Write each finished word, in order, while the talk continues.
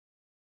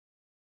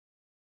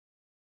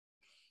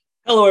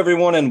Hello,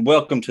 everyone, and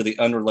welcome to the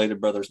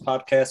Unrelated Brothers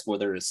podcast, where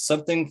there is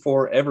something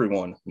for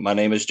everyone. My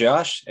name is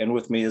Josh, and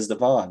with me is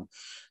Devon.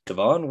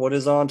 Devon, what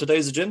is on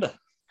today's agenda?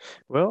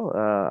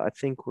 I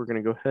think we're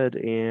going to go ahead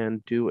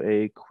and do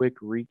a quick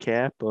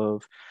recap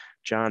of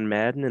John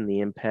Madden and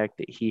the impact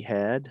that he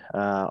had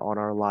on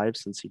our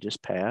lives since he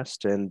just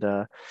passed. And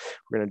we're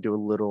going to do a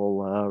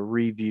little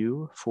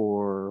review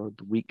for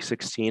the week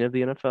 16 of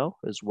the NFL,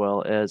 as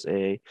well as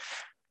a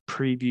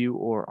preview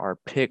or our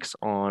picks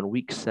on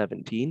week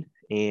 17.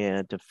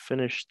 And to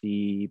finish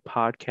the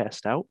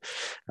podcast out,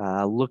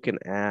 looking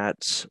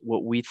at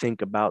what we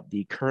think about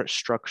the current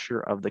structure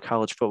of the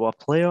college football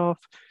playoff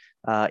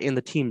and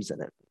the teams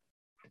in it.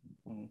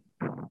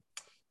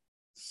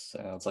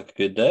 Sounds like a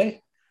good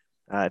day.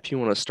 If you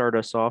want to start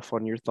us off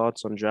on your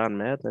thoughts on John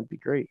Madden, that'd be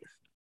great.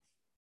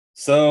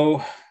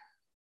 So,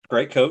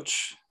 great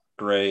coach,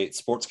 great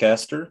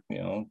sportscaster,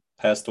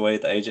 passed away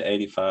at the age of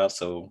 85,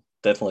 so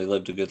definitely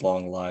lived a good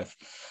long life.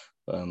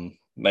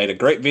 Made a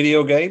great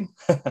video game.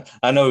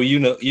 I know you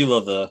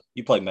love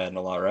you play Madden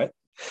a lot, right?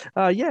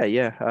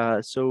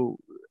 Yeah. So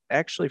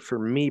actually, for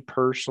me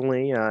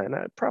personally, and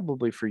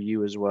probably for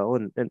you as well,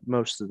 and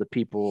most of the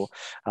people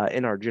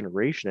in our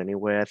generation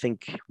anyway, I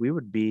think we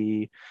would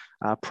be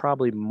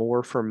probably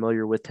more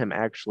familiar with him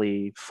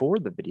actually for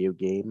the video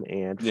game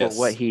and for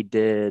what Yes. he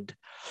did,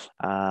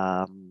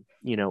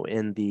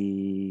 in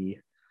the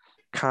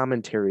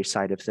commentary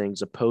side of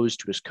things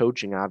opposed to his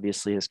coaching.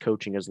 Obviously, his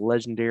coaching is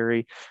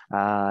legendary.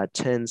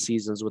 10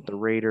 seasons with the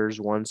Raiders,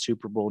 one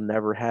Super Bowl,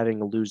 never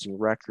having a losing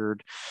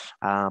record.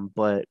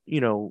 But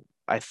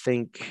I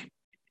think,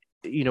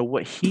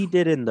 what he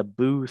did in the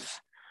booth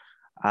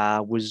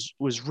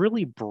was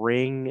really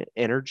bring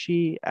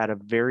energy at a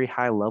very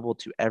high level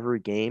to every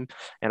game,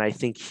 and I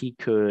think he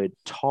could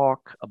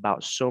talk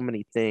about so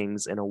many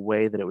things in a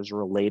way that it was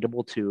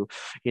relatable to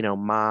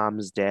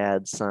moms,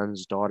 dads,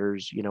 sons,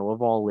 daughters,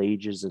 of all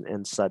ages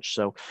and such.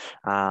 So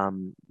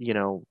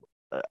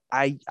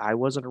I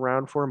wasn't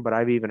around for him, but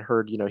I've even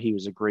heard he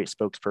was a great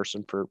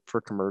spokesperson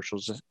for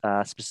commercials.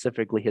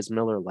 Specifically, his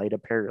Miller Lite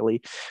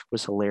apparently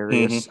was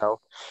hilarious.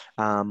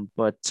 Mm-hmm.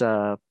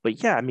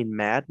 But yeah, I mean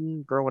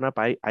Madden. Growing up,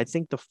 I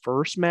think the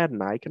first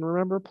Madden I can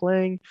remember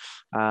playing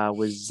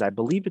was, I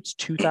believe it's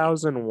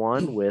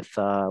 2001 with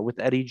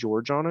Eddie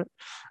George on it.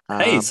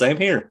 Hey, Um, same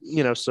here.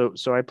 so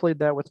I played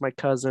that with my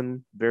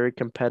cousin, very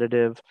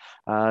competitive,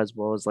 as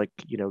well as like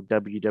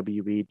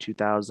WWE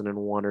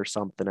 2001 or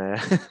something.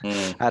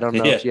 I don't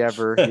know Yeah. if you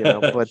ever,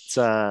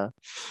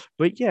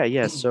 but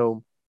yeah.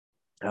 So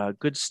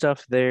good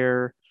stuff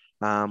there.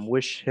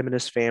 Wish him and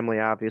his family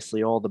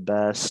obviously all the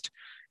best.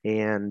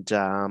 And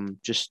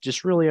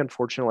just really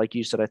unfortunate, like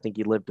you said. I think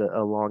he lived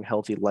a long,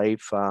 healthy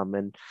life.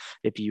 And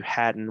if you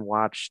hadn't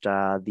watched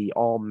the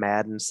All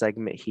Madden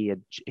segment, he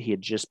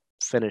had just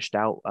finished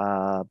out.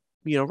 I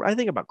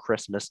think about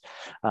Christmas.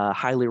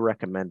 Highly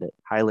recommend it.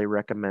 Highly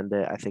recommend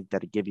it. I think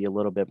that'd give you a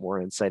little bit more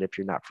insight if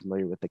you're not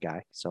familiar with the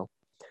guy. So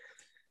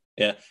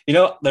Yeah.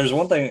 There's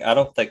one thing I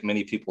don't think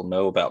many people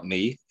know about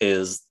me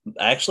is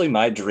actually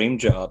my dream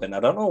job. And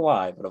I don't know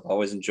why, but I've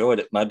always enjoyed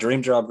it. My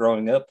dream job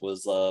growing up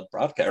was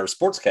broadcast or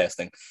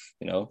sportscasting,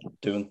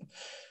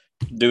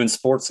 doing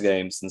sports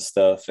games and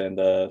stuff. And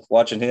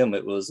watching him,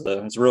 it was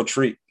a real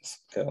treat.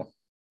 So,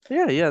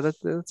 yeah,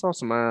 that's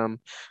awesome.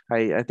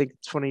 I think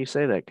it's funny you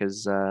say that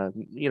because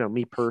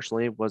me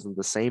personally, it wasn't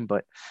the same,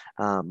 but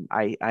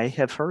I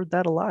have heard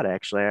that a lot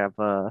actually. I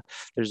have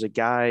there's a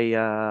guy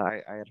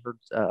I had heard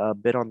a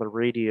bit on the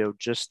radio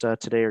just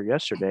today or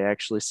yesterday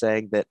actually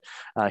saying that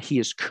he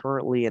is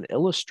currently an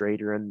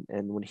illustrator, and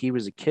when he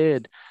was a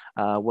kid,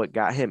 what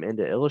got him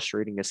into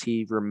illustrating is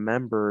he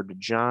remembered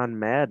John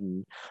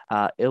Madden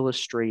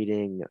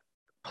illustrating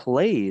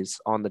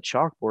plays on the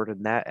chalkboard,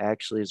 and that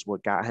actually is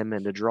what got him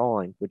into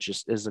drawing, which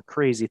is a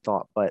crazy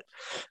thought, but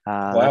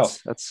wow.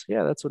 that's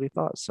what he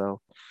thought.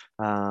 So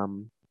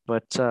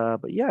but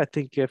yeah, I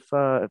think if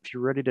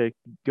you're ready to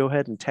go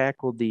ahead and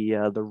tackle the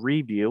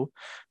review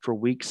for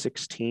week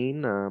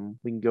 16,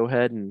 we can go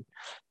ahead and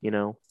you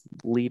know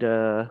lead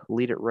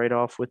it right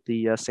off with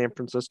the San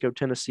Francisco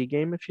Tennessee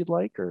game if you'd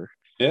like. Or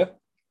Yeah.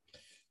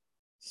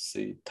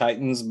 See,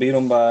 Titans beat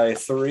them by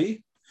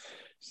 3.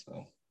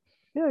 So,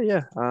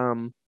 yeah.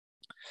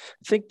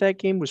 I think that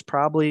game was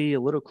probably a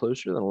little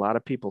closer than a lot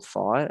of people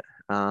thought.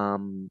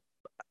 Um,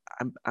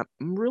 I'm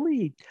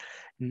really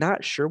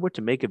not sure what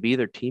to make of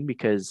either team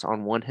because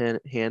on one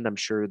hand, I'm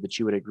sure that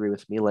you would agree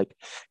with me. Like,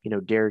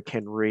 Derrick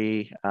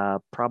Henry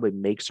probably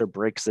makes or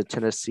breaks the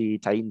Tennessee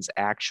Titans'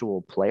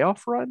 actual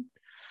playoff run.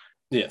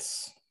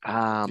 yes.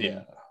 Yeah. Um,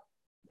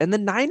 and the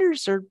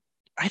Niners are,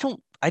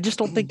 I just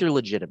don't think they're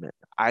legitimate.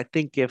 I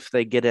think if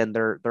they get in,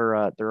 they're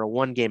a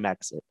one game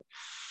exit.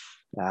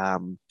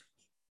 Um,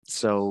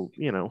 so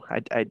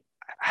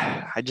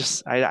I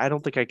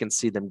don't think I can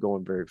see them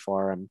going very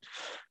far.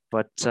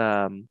 But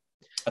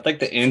I think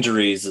the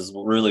injuries is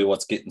really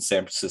what's getting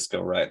San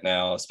Francisco right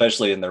now,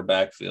 especially in their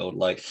backfield.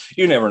 Like,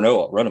 you never know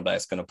what running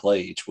back's going to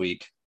play each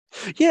week.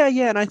 Yeah,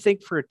 and I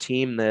think for a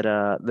team that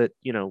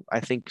I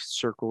think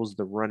circles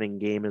the running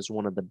game as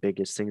one of the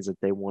biggest things that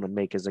they want to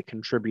make as a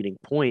contributing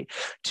point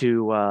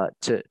to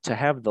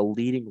have the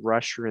leading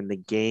rusher in the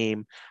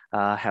game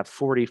have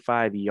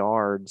 45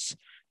 yards.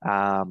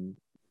 Um,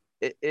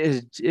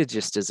 it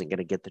just isn't going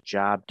to get the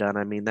job done.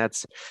 I mean,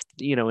 that's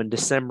in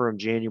December and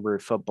January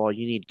football,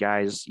 you need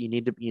guys, you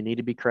need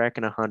to be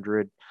cracking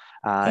 100,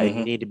 and you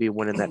Hmm. need to be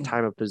winning that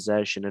time of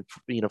possession.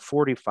 And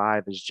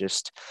 45 is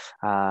just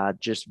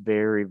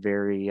very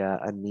very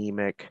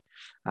anemic.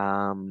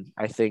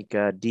 I think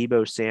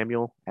Debo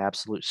Samuel,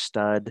 absolute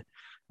stud.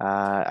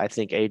 I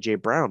think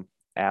AJ Brown,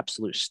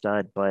 absolute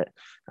stud. But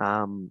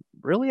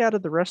really, out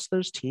of the rest of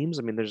those teams,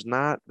 I mean, there's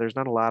not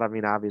a lot. I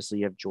mean, obviously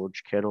you have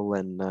George Kittle,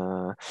 and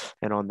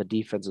on the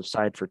defensive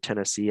side for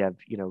Tennessee, you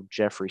have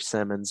Jeffrey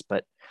Simmons,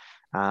 but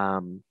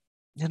um,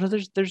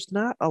 there's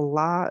not a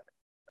lot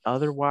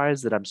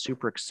otherwise that I'm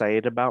super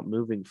excited about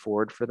moving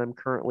forward for them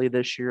currently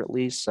this year, at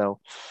least.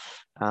 So,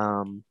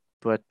 um,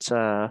 but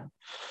uh,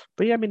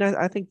 but yeah, I mean,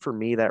 I think for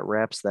me that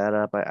wraps that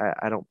up.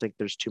 I don't think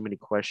there's too many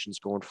questions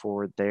going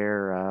forward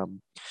there.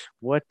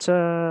 What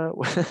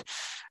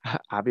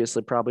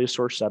obviously probably a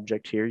sore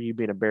subject here. You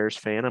being a Bears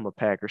fan, I'm a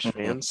Packers Hmm.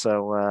 fan,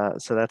 so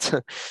that's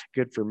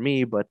good for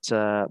me. But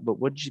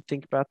what did you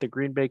think about the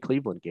Green Bay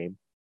Cleveland game?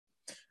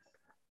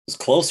 It's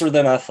closer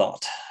than I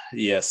thought.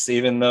 Yes,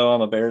 even though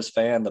I'm a Bears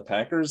fan, the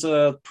Packers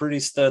pretty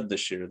stud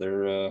this year.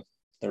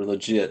 They're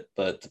legit,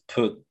 but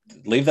to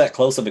leave that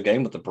close of a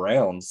game with the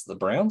Browns. The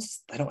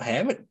Browns, they don't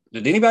have it.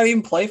 Did anybody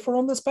even play for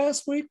them this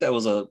past week? That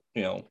was a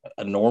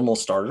normal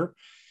starter.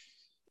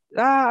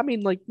 I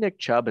mean, like Nick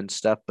Chubb and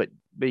stuff, but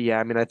yeah,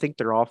 I mean, I think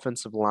their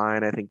offensive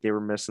line, I think they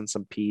were missing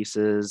some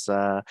pieces.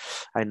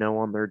 I know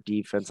on their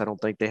defense, I don't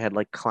think they had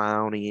like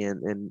Clowney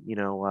and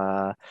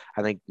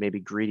I think maybe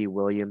Greedy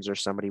Williams or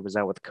somebody was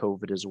out with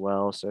COVID as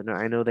well. So no,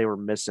 I know they were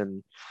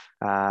missing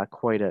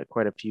quite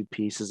a few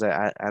pieces.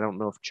 I don't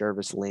know if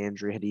Jarvis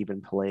Landry had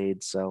even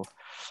played. So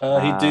He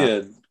uh,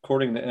 did,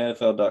 according to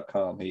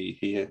NFL.com.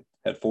 He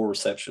had 4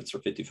 receptions for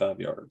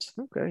 55 yards.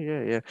 okay,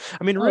 yeah.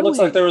 I mean, Oh, it looks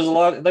like really, there was a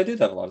lot. They did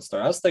have a lot of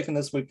stars. I was thinking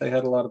this week they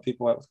had a lot of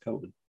people out with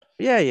COVID.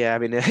 yeah. I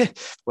mean,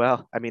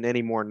 well, I mean,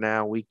 any more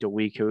now, week to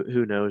week,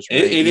 who knows,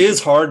 It, right? it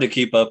is hard to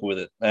keep up with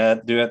it. I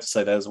do have to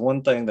say that is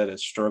one thing that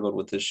has struggled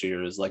with this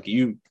year is like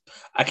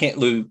I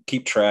can't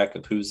keep track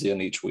of who's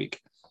in each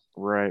week.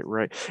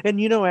 Right.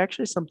 And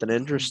actually something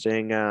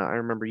interesting, I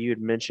remember you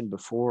had mentioned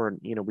before, and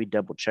we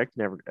double checked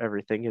and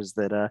everything is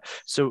that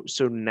so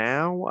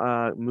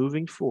now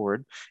moving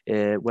forward,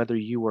 whether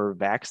you were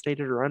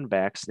vaccinated or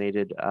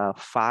unvaccinated,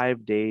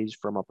 5 days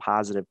from a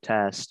positive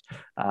test,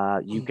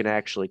 you can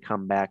actually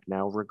come back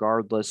now,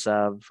 regardless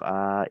of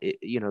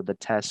the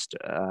test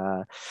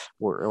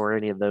or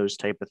any of those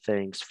type of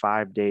things.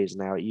 5 days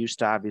now. It used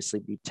to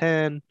obviously be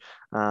 10,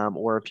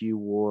 or if you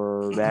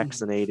were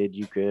vaccinated,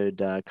 you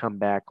could come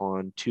back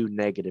on 2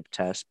 negative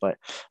tests. But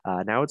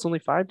now it's only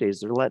 5 days.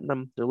 They're letting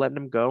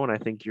them go, and I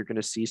think you're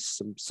going to see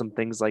some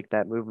things like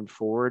that moving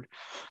forward.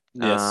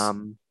 Yes.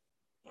 Um,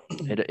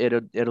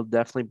 it'll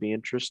definitely be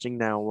interesting.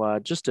 Now,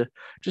 just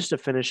to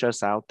finish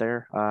us out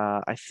there,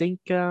 I think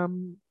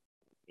I'm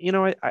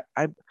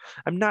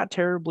not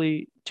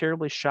terribly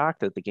shocked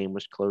that the game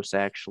was close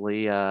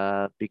actually,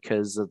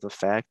 because of the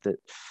fact that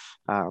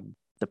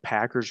the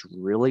Packers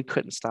really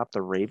couldn't stop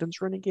the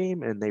Ravens running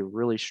game, and they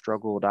really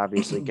struggled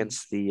obviously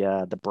against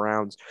the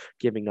Browns,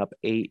 giving up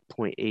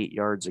 8.8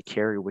 yards a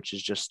carry, which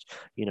is just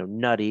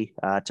nutty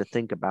to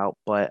think about.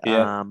 But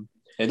Yeah.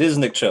 It is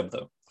Nick Chubb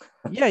though.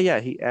 yeah,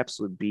 he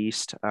absolute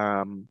beast.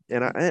 And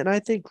I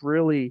think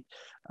really,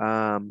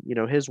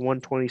 his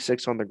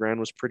 126 on the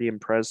ground was pretty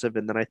impressive.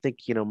 And then I think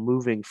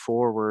moving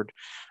forward,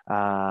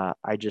 I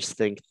just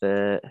think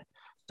that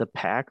the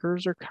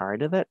Packers are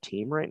kind of that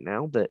team right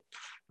now that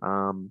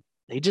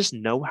they just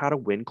know how to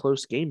win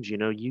close games.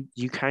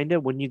 You kind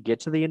of, when you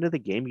get to the end of the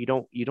game, you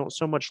don't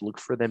so much look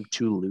for them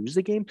to lose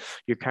the game.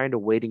 You're kind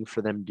of waiting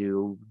for them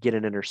to get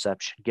an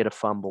interception, get a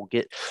fumble,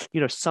 get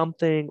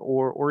something,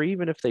 or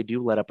even if they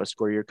do let up a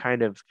score, you're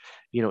kind of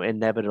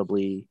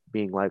inevitably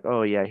being like,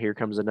 oh yeah, here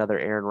comes another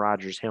Aaron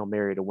Rodgers Hail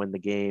Mary to win the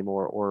game,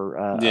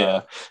 or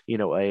Yeah.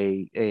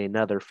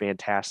 another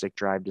fantastic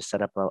drive to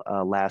set up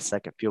a last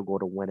second field goal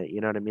to win it.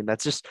 You know what I mean?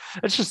 That's just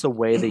the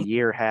way the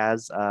year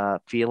has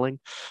feeling.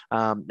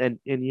 And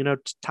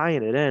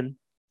tying it in,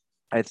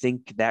 I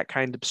think that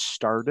kind of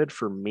started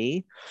for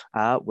me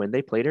when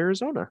they played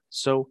Arizona.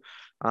 So,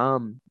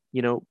 um,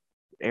 you know,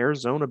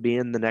 Arizona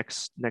being the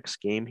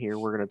next game here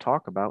we're going to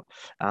talk about.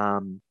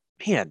 Um,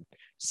 Man,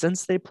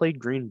 since they played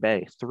Green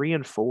Bay,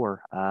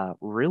 3-4,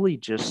 really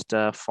just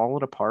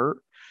fallen apart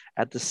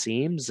at the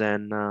seams,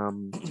 and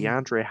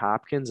DeAndre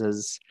Hopkins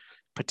is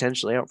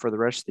potentially out for the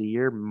rest of the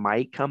year.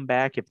 Might come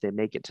back if they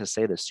make it to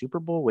say the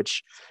Super Bowl,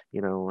 which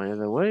in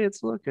the way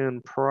it's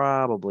looking,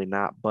 probably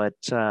not.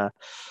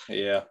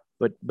 Yeah.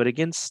 But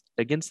against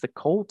the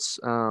Colts,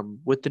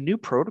 with the new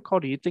protocol,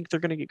 do you think they're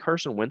going to get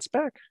Carson Wentz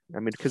back? I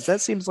mean, because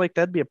that seems like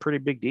that'd be a pretty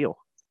big deal.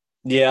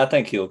 Yeah, I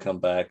think he'll come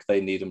back.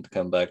 They need him to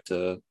come back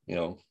to,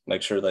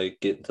 make sure they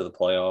get into the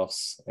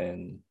playoffs.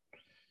 And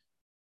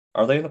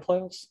Are they in the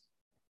playoffs?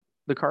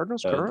 The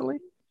Cardinals Uh, currently?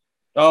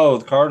 oh,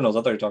 the Cardinals. I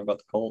thought you were talking about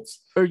the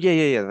Colts. Or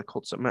yeah. The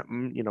Colts.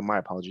 My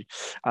apology.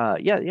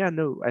 Yeah.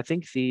 No, I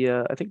think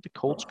the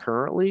Colts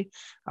currently.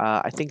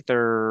 I think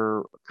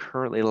they're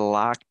currently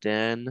locked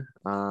in.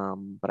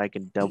 But I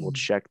can double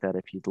check that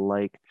if you'd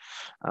like.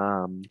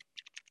 Um,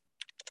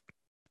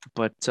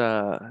 but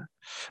uh,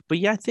 but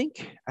yeah, I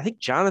think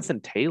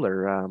Jonathan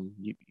Taylor.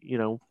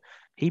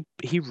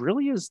 He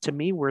really is to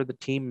me where the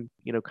team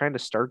kind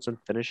of starts and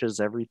finishes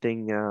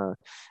everything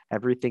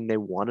they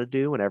want to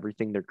do and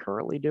everything they're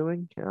currently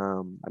doing.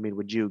 I mean,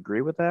 would you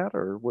agree with that,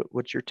 or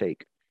what's your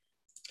take?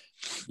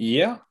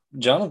 Yeah,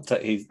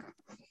 Jonathan.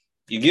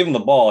 You give him the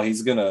ball,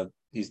 he's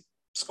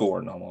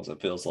scoring almost.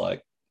 It feels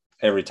like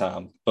every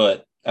time.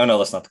 But I know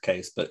that's not the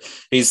case. But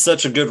he's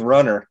such a good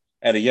runner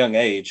at a young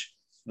age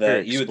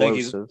Very that you would think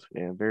he's explosive.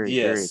 Yeah, very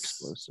yes,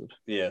 explosive.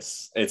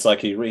 yes. It's like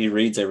he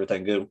reads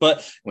everything good.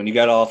 But when you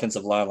got an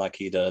offensive line like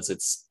he does,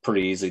 it's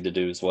pretty easy to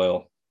do as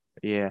well.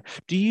 Yeah.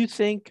 Do you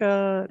think,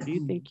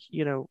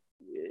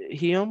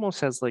 he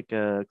almost has like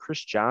a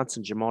Chris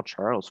Johnson, Jamal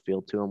Charles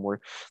feel to him where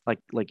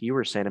like you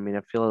were saying, I mean,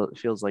 it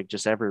feels like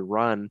just every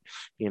run,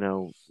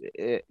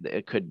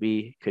 it could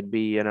be, could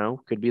be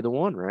the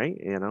one, right?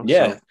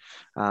 Yeah,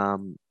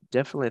 So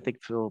definitely I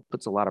think Phil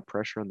puts a lot of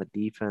pressure on the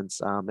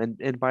defense.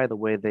 And by the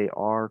way, they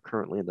are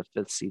currently in the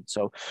fifth seed.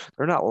 So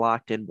they're not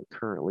locked in, but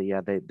currently,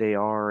 yeah, they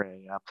are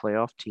a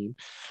playoff team.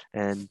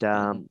 And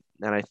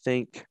I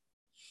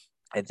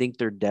think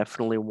they're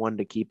definitely one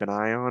to keep an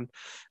eye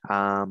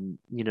on.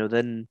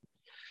 Then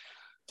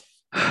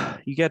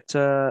you get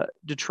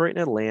Detroit and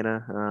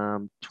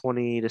Atlanta,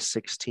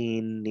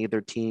 20-16.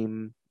 Neither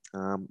team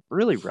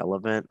really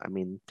relevant. I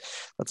mean,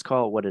 let's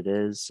call it what it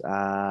is.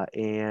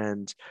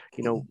 And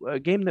a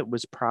game that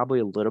was probably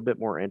a little bit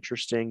more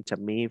interesting to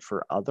me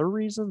for other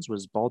reasons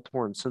was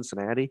Baltimore and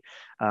Cincinnati.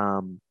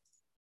 Um,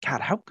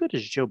 God, how good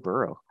is Joe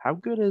Burrow? How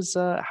good is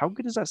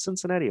that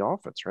Cincinnati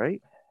offense,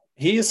 right?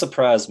 he has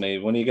surprised me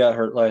when he got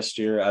hurt last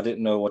year. I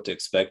didn't know what to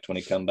expect when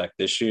he come back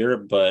this year,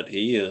 but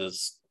he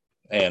is,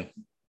 and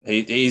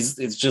he's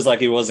it's just like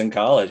he was in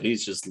college.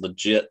 He's just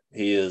legit.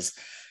 He is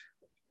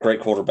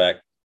great quarterback.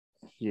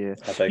 Yeah.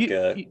 I think.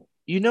 You, you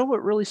you know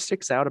what really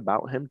sticks out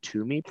about him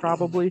to me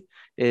probably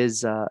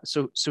is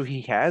so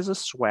he has a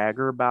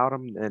swagger about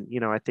him, and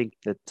I think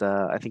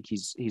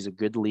he's a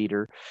good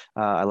leader.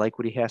 I like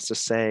what he has to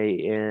say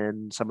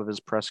in some of his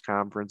press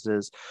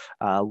conferences.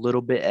 A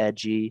little bit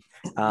edgy.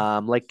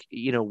 Like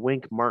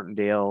Wink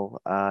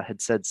Martindale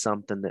had said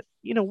something that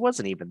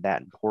wasn't even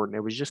that important.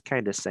 It was just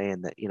kind of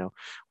saying that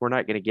we're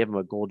not going to give him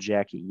a gold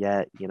jacket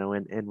yet,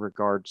 in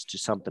regards to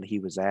something he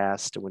was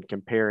asked when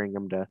comparing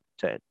him to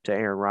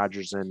Aaron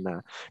Rodgers and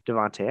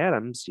Devontae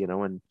Adams,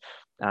 and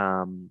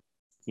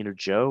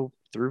Joe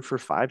threw for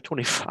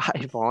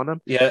 525 on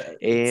him. Yeah,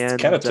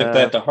 it's kind of And took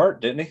that to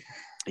heart, didn't he?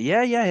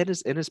 yeah, in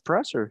his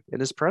presser,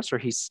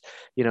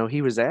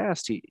 he was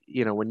asked,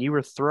 when you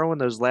were throwing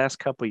those last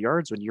couple of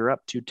yards when you're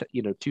up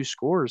two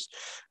scores,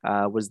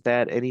 was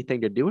that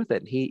anything to do with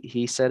it? And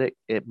he said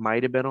it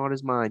might have been on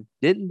his mind.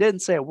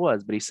 Didn't say it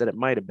was, but he said it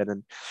might have been.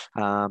 And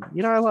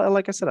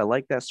like I said, I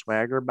like that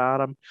swagger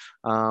about him.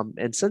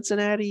 And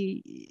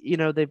Cincinnati,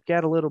 they've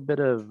got a little bit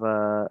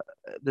of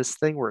this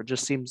thing where it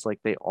just seems like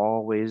they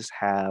always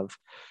have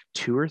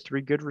two or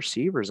three good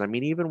receivers. I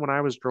mean, even when I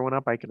was growing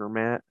up, I can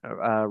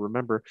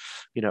remember,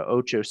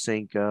 Ocho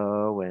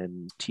Cinco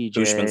and TJ.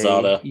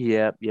 Ushmanzada.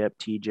 Yep,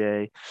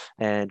 TJ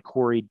and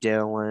Corey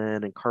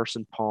Dillon and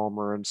Carson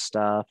Palmer and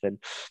stuff. And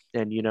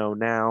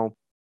now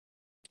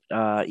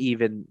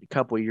even a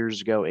couple of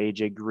years ago,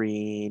 AJ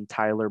Green,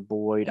 Tyler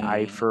Boyd,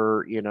 Mm.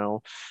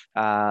 Eifert,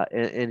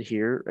 and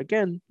here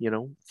again,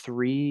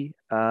 three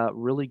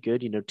really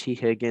good, T.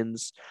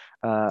 Higgins,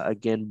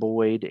 again,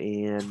 Boyd,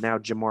 and now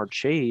Jamar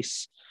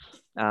Chase.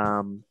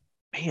 Um,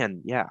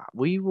 Man, yeah,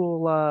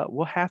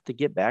 we'll have to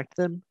get back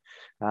to them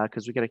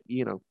because we got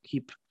to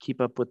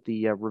keep up with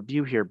the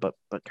review here. But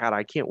God,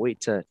 I can't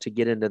wait to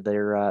get into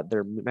their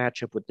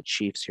matchup with the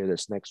Chiefs here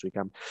this next week.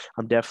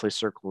 I'm definitely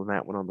circling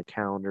that one on the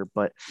calendar.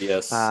 But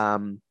Yes.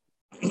 um,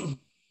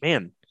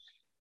 man,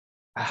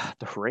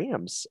 the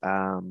Rams.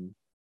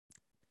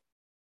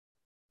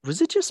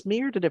 Was it just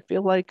me, or did it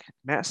feel like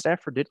Matt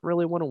Stafford didn't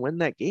really want to win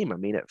that game? I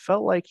mean, it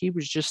felt like he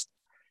was just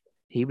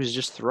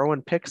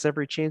throwing picks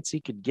every chance he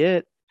could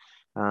get.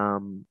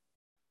 Um,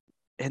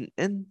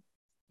 and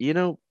you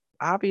know,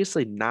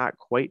 obviously not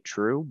quite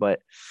true,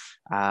 but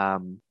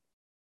um,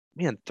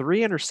 man,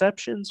 three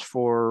interceptions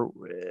for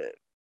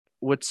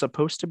what's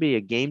supposed to be a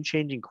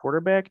game-changing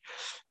quarterback,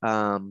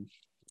 um,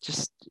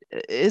 just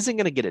isn't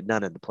going to get it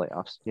done in the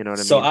playoffs. You know what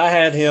I So mean? I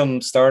had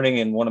him starting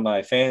in one of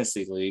my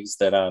fantasy leagues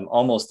that I'm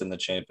almost in the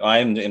champ. I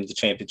am in the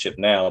championship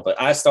now, but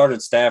I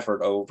started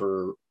Stafford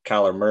over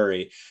Kyler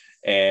Murray,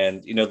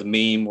 and the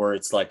meme where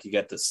it's like you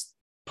got this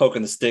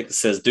poking the stick that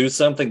says do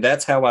something.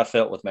 That's how I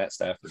felt with Matt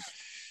Stafford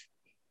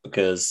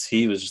because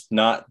he was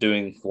not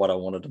doing what I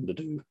wanted him to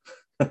do.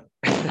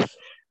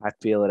 I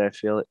feel it. I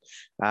feel it.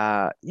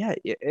 Yeah,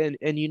 and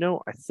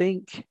I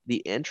think the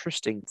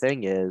interesting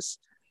thing is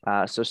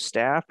So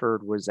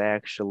Stafford was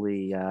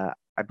actually,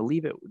 I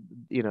believe it,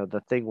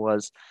 the thing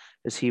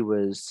is he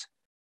was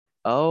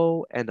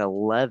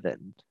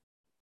 0-11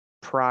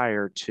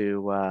 prior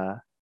to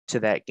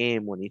that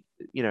game when he,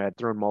 had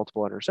thrown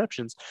multiple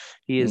interceptions.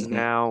 He is Mm-hmm.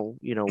 now,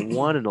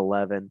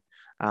 1-11.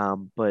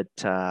 But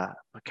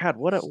God,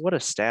 what a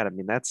stat. I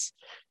mean, that's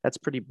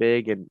pretty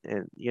big, and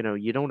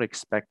you don't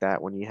expect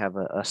that when you have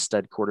a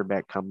stud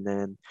quarterback coming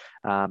in.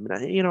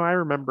 I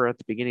remember at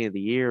the beginning of the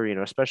year,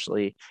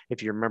 especially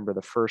if you remember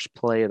the first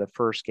play of the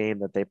first game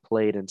that they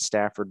played, and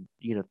Stafford,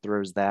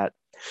 throws that,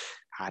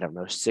 I don't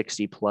know,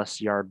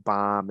 60-plus yard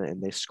bomb,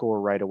 and they score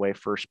right away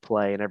first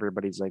play, and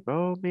everybody's like,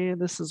 oh man,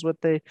 this is what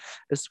they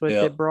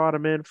Yeah. brought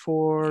him in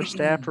for,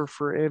 Stafford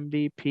for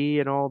MVP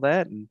and all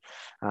that. And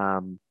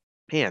um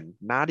man,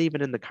 not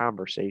even in the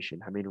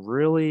conversation. I mean,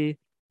 really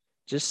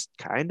just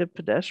kind of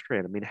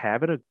pedestrian. I mean,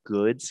 having a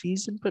good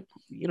season, but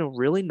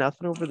really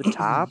nothing over the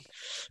top.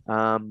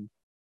 Um,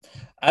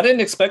 I didn't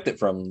expect it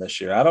from him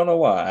this year. I don't know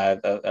why.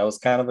 I was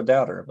kind of a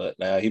doubter, but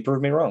he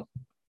proved me wrong.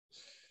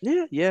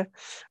 yeah, yeah.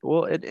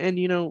 Well,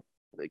 and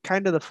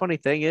kind of the funny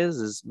thing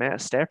is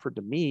Matt Stafford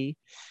to me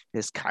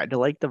is kind of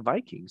like the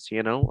Vikings.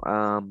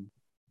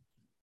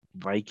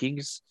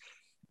 Vikings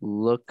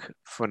look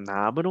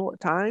phenomenal at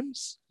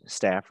times.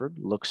 Stafford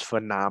looks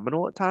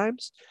phenomenal at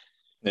times.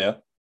 Yeah.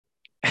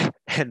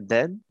 And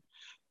then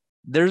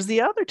there's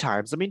the other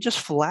times. I mean, just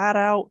flat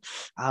out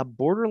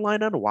borderline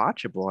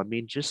unwatchable. I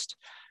mean, just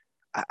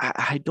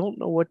I don't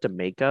know what to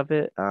make of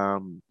it.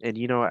 And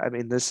I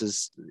mean, this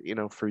is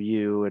for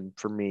you and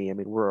for me. I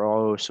mean, we're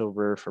all so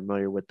very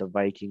familiar with the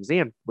Vikings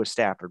and with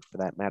Stafford for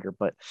that matter.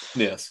 But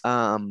Yes.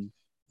 um,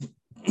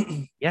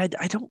 yeah,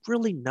 I don't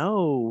really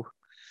know.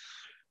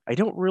 I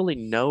don't really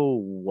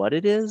know what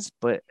it is,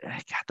 but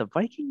God, the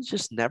Vikings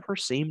just never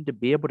seem to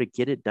be able to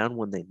get it done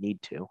when they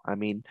need to. I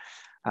mean,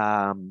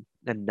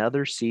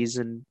 another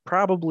season,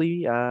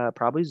 probably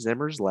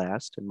Zimmer's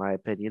last, in my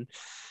opinion.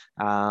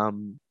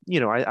 I'm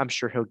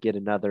sure he'll get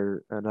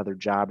another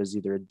job as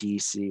either a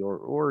DC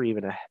or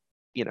even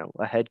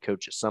a head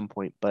coach at some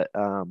point. But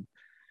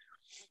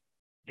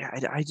yeah,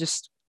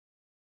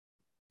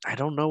 I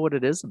don't know what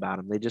it is about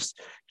them. They just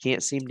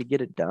can't seem to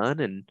get it done,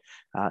 and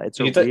it's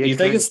a You think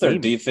reoccurring it's their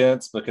theme.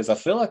 defense? Because I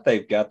feel like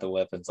they've got the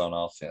weapons on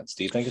offense.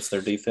 Do you think it's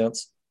their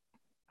defense?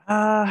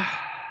 Uh,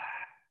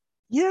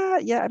 yeah,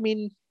 yeah. I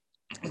mean,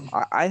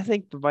 I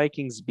think the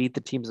Vikings beat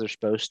the teams they're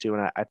supposed to,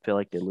 and I feel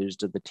like they lose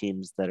to the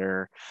teams that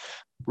are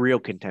real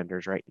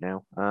contenders right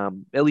now.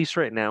 At least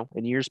right now.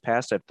 In years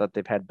past, I've thought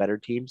they've had better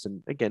teams,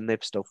 and again,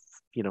 they've still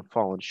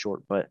fallen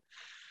short.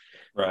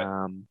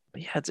 Right.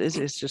 But yeah,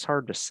 it's just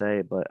hard to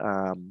say. But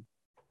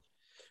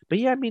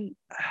yeah, I mean,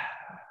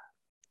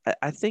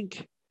 I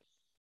think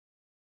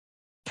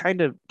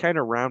kind of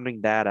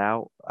rounding that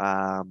out.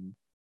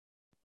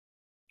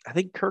 I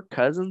think Kirk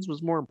Cousins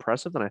was more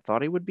impressive than I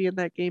thought he would be in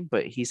that game,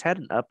 but he's had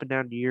an up and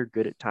down year,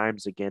 good at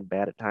times, again,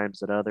 bad at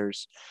times at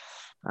others.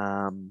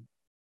 Um,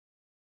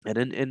 and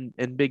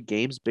in big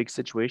games, big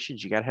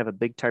situations, you got to have a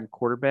big time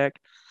quarterback,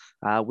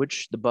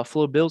 which the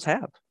Buffalo Bills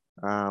have.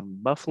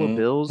 Buffalo Mhm.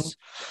 Bills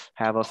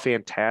have a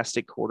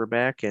fantastic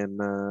quarterback,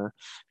 and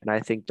I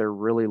think they're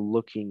really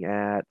looking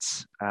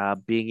at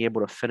being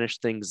able to finish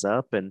things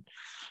up and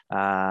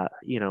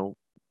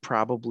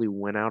probably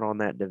win out on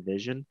that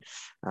division.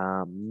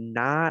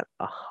 Not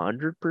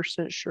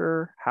 100%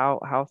 sure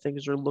how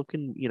things are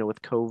looking,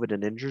 with COVID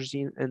and injuries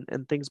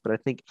and things, but I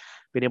think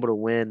being able to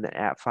win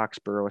at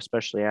Foxborough,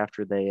 especially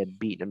after they had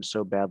beaten them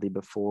so badly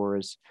before,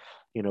 is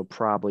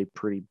probably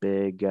pretty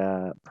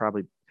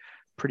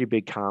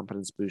big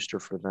confidence booster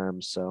for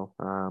them. So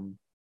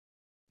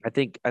I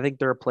think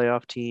they're a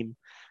playoff team.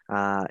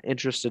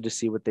 Interested to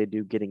see what they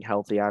do getting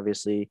healthy.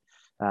 Obviously,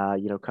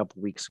 a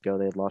couple weeks ago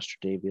they had lost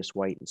Tre'Davious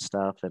White and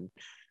stuff, and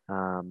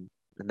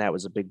that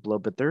was a big blow.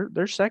 But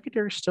their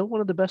secondary is still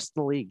one of the best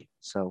in the league.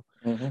 So,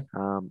 Mhm.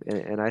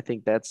 and I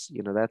think that's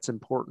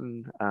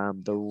important.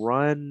 The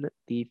run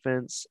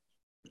defense,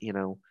 you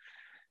know,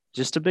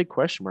 just a big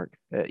question mark.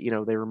 They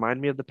remind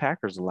me of the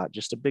Packers a lot.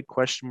 Just a big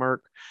question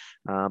mark.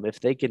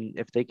 If they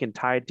can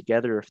tie it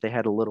together, if they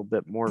had a little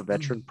bit more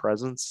veteran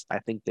presence, I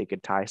think they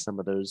could tie some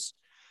of those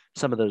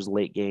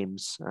late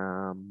games,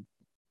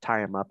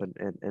 tie them up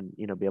and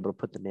be able to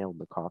put the nail in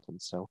the coffin.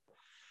 So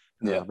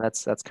Yeah.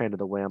 that's kind of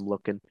the way I'm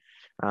looking.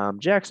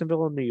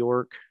 Jacksonville and New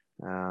York.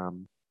 I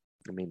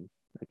mean,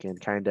 again,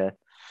 kind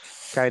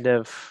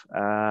of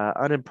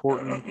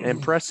unimportant.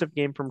 Impressive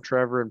game from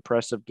Trevor.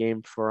 Impressive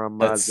game from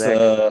That's Zach.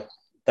 uh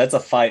that's a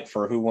fight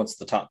for who wants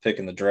the top pick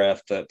in the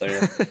draft up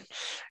there.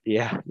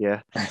 Yeah,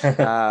 yeah.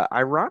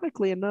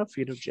 Ironically enough,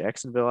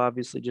 Jacksonville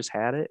obviously just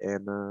had it,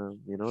 and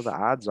the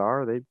odds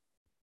are they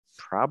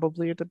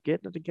probably end up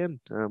getting it again,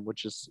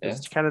 which is Yeah.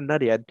 it's kind of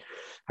nutty.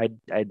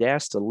 I'd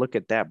asked to look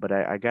at that, but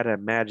I gotta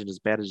imagine as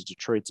bad as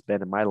Detroit's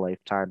been in my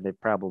lifetime, they've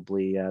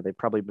probably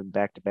been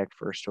back to back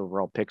first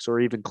overall picks, or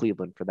even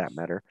Cleveland for that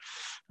matter.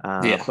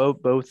 Yeah.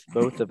 Both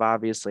have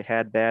obviously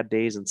had bad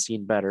days and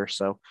seen better,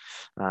 so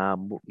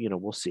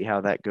we'll see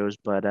how that goes.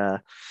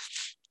 But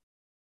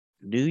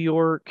New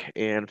York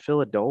and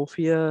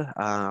Philadelphia.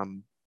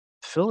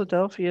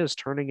 Philadelphia is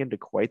turning into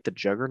quite the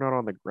juggernaut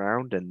on the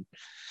ground, and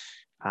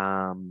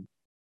um,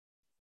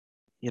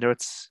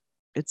 it's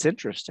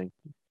interesting.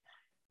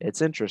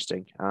 It's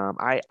interesting.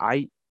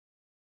 I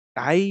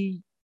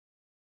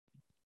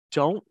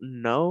don't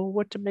know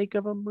what to make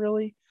of them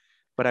really,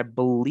 but I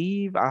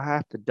believe I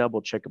have to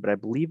double check it. But I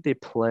believe they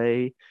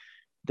play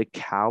the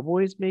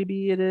Cowboys,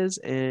 maybe it is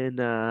in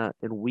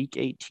week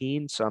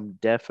 18. So I'm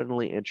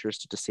definitely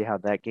interested to see how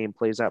that game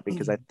plays out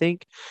because I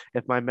think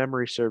if my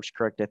memory serves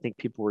correct, I think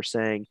people were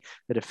saying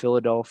that if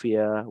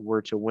Philadelphia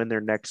were to win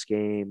their next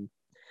game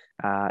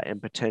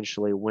and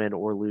potentially win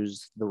or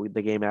lose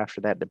the game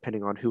after that,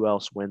 depending on who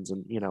else wins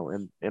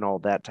and all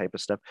that type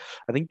of stuff.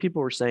 I think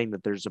people were saying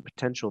that there's a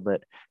potential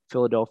that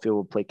Philadelphia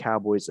will play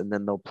Cowboys and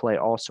then they'll play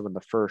also in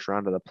the first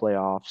round of the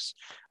playoffs,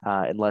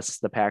 unless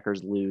the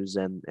Packers lose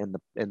and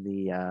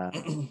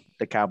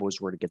the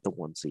Cowboys were to get the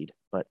 1 seed.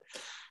 But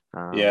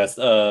Yes,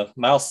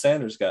 Miles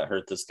Sanders got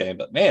hurt this game,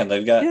 but man,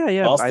 they've got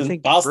yeah, I think he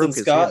Boston broke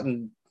his Scott hand.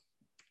 and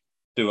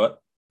do it.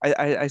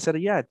 I said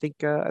yeah, I think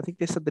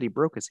they said that he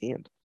broke his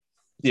hand.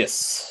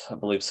 Yes, I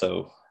believe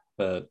so.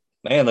 But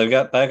man, they've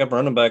got backup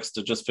running backs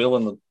to just fill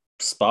in the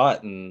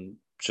spot, and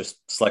just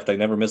it's like they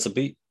never miss a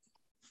beat.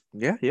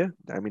 Yeah.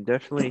 I mean,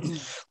 definitely,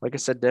 like I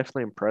said,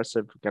 definitely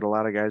impressive. Got a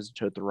lot of guys to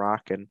tote the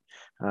rock, and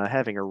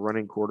having a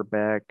running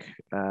quarterback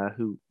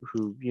who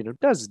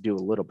does do a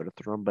little bit of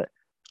throwing, but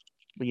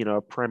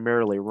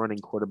primarily running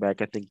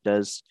quarterback, I think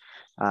does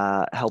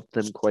help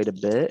them quite a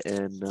bit.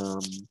 And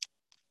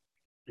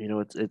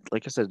it's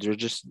like I said, they're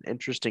just an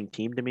interesting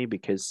team to me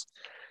because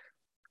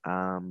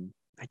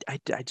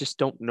I just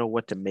don't know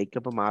what to make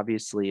of them.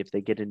 Obviously, if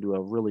they get into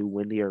a really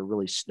windy or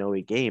really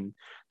snowy game,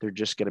 they're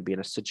just going to be in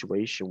a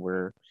situation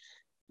where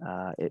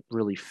it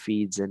really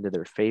feeds into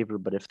their favor.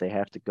 But if they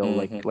have to go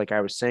Mm-hmm. like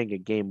I was saying, a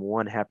game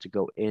one have to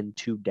go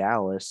into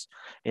Dallas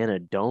in a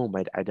dome,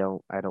 I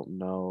don't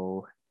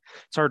know.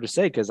 It's hard to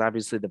say because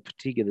obviously the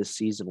fatigue of the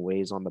season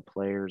weighs on the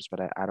players, but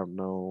I don't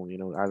know.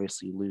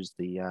 Obviously you lose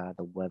the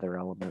weather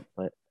element,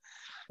 but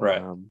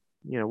Right.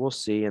 we'll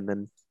see. And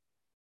then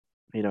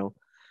you know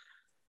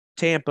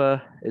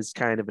Tampa is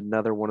kind of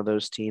another one of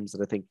those teams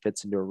that I think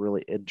fits into a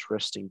really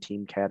interesting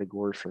team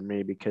category for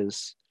me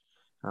because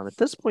at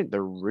this point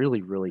they're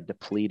really, really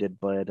depleted,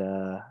 but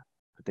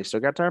they still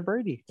got Tom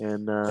Brady,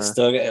 and They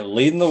still got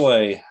leading the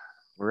way.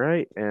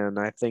 right, and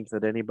I think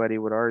that anybody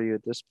would argue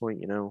at this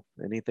point,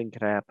 anything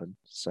could happen.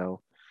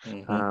 So,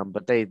 Mm-hmm.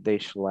 but they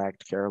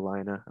shellacked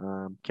Carolina.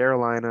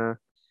 Carolina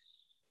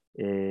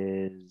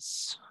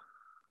is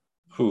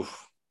Whew, uh,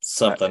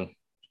 something.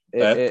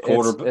 That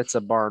quarter it's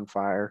a barn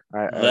fire.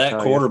 I that tell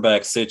you.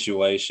 quarterback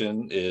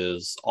situation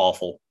is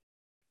awful.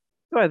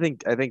 No, I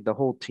think the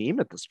whole team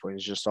at this point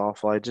is just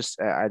awful. I just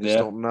Yeah.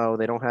 don't know.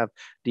 They don't have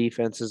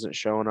defense isn't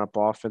showing up,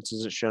 offense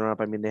isn't showing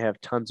up. I mean, they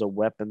have tons of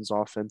weapons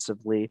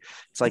offensively.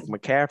 It's like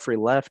McCaffrey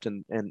left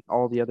and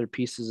all the other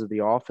pieces of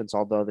the offense,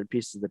 all the other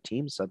pieces of the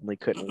team suddenly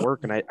couldn't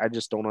work. And I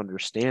just don't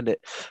understand it.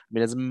 I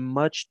mean, as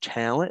much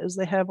talent as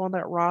they have on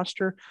that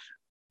roster,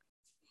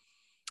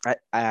 I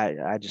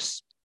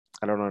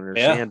don't Yeah.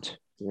 understand.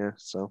 Yeah.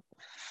 So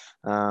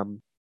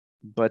um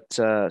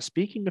but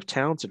speaking of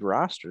talented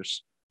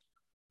rosters.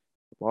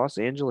 Los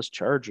Angeles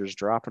Chargers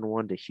dropping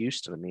one to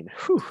Houston. I mean,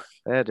 whew,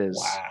 that is,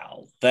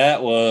 Wow.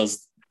 That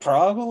was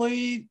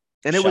probably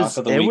and it shock was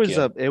of the it was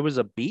a weekend. it was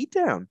a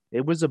beatdown.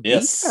 It was a beatdown.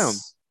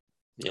 Yes.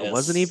 It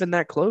wasn't Yes. even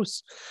that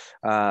close.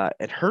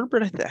 And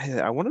Herbert,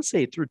 I want to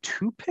say threw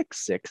 2 pick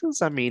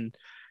sixes. I mean,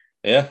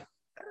 Yeah.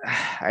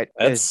 it,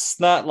 That's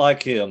not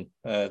like him.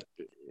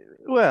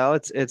 well,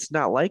 it's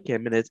not like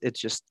him, and it's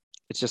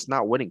just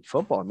not winning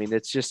football. I mean,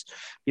 it's just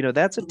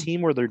that's a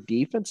team where their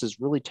defense is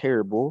really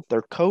terrible.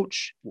 Their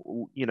coach,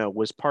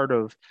 was part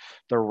of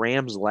the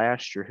Rams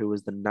last year, who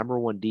was the number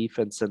one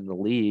defense in the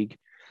league,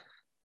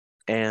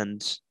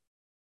 and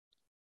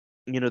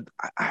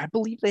I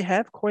believe they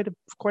have quite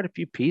a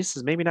few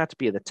pieces. Maybe not to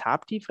be the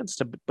top defense,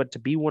 but to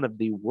be one of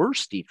the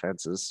worst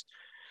defenses.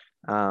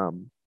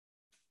 Um,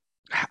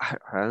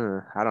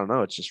 I don't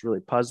know. It's just really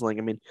puzzling.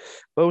 I mean,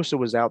 Bosa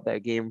was out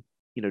that game,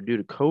 due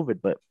to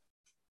COVID, but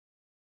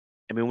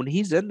I mean, when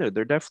he's in there,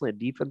 they're definitely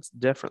a defense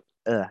different.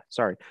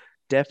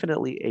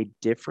 Definitely a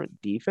different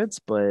defense,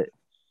 but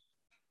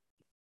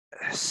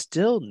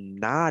still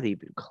not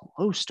even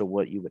close to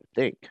what you would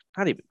think.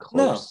 Not even No.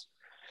 close.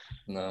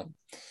 No.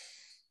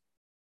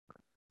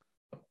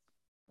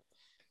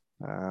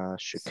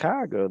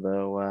 Chicago,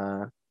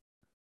 though.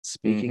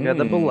 Speaking of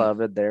the Mm-hmm.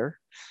 beloved, there,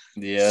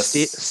 Yes.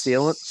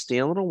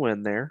 stealing a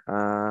win there.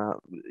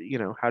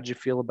 How'd you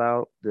feel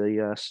about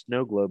the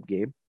snow globe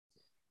game?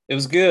 It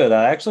was good.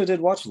 I actually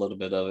did watch a little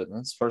bit of it.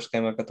 That's the first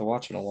game I got to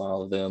watch in a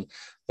while of them.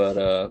 But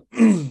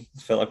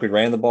felt like we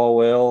ran the ball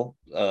well.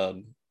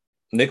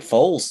 Nick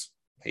Foles,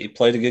 he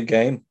played a good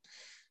game.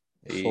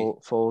 He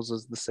Foles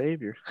is the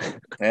savior.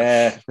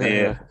 yeah.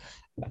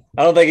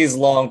 I don't think he's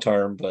long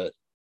term, but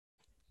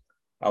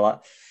I like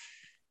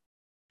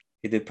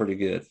he did pretty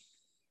good.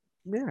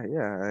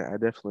 Yeah, I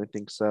definitely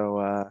think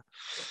so.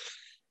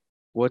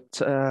 What's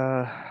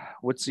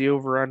the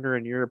over under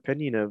in your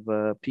opinion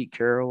of Pete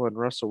Carroll and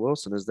Russell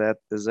Wilson? Is that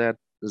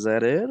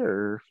it,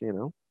 or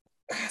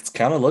It's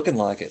kind of looking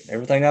like it.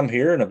 Everything I'm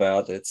hearing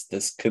about,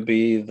 this could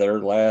be their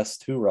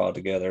last hoorah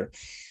together.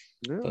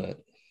 No. But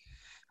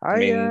I I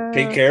mean,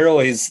 Pete Carroll,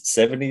 he's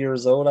 70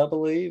 years old, I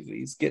believe.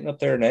 He's getting up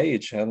there in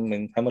age. I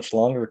mean, how much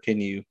longer can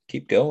you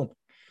keep going?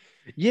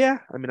 Yeah,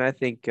 I mean, I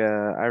think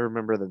I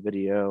remember the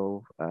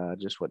video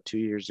just 2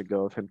 years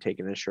ago of him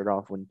taking his shirt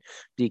off when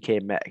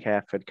DK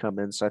Metcalf had come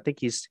in. So I think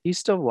he's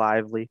still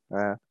lively.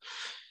 I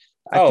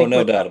Oh, think no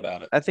with doubt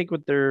about it. I think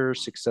with their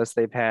success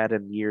they've had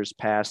in years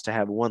past, to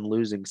have one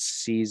losing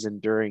season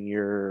during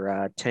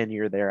your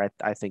tenure there,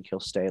 I think he'll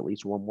stay at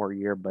least one more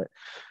year.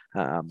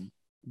 Um,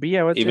 but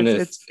yeah, Even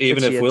if even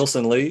it's if yet.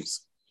 Wilson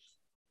leaves.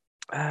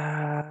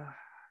 Uh,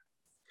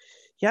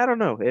 Yeah, I don't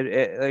know.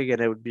 Again,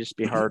 it would just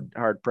be hard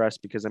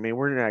pressed because I mean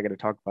we're not going to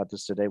talk about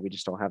this today. We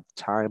just don't have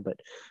the time. But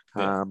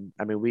Yeah,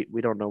 I mean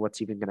we don't know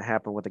what's even going to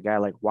happen with a guy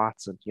like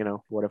Watson.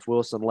 What if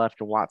Wilson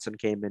left and Watson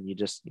came in? You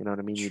know what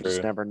I mean. You just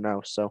true. never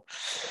know. So,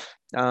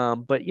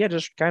 but yeah,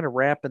 just kind of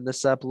wrapping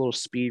this up, a little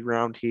speed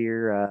round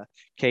here.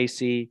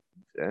 Casey,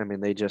 I mean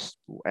they just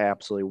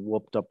absolutely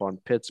whooped up on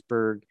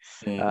Pittsburgh.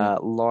 Hmm.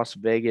 Las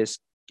Vegas,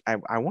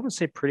 I want to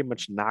say pretty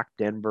much knocked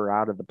Denver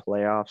out of the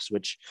playoffs,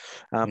 which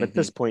at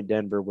this Hmm. point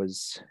Denver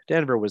was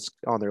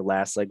on their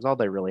last legs. All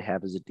they really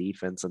have is a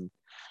defense, and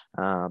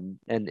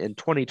in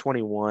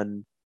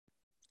 2021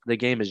 the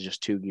game is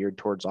just too geared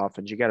towards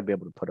offense. You got to be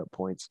able to put up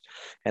points,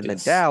 and then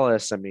Yes.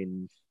 Dallas, I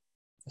mean,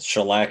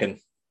 Shellacking.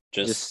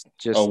 Just a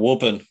just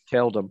whooping.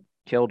 killed them.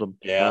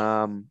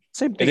 Yeah.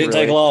 Same It thing didn't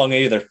take really. long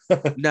either.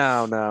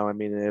 No. I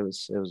mean, it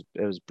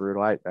was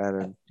brutal. I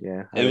didn't.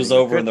 Yeah, I It didn't was even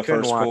over in couldn't the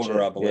couldn't first watch quarter,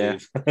 it. I Yeah,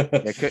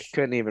 believe. yeah,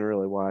 couldn't even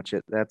really watch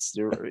it. That's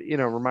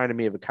reminded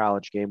me of a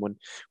college game when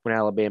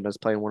Alabama's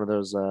playing one of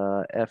those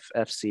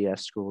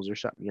FCS schools or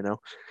something.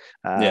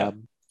 Yeah.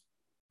 Um,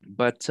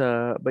 but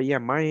yeah,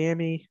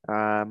 Miami.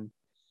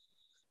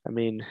 I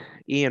mean,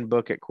 Ian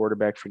Book at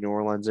quarterback for New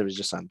Orleans. It was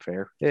just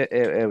unfair.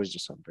 It was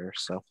just unfair.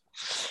 So,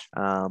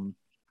 um,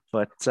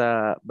 but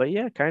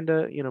yeah, kind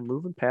of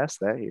moving past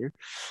that here.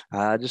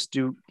 Just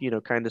do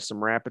kind of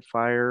some rapid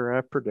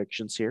fire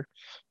predictions here.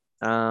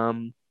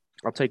 Um,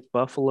 I'll take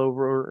Buffalo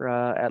over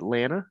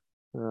Atlanta.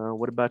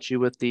 What about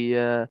you with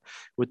the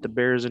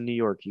Bears in New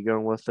York? You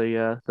going with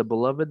the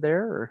beloved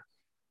there? Or?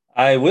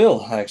 I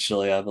will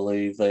actually. I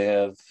believe they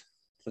have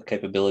the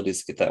capabilities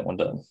to get that one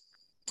done.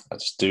 I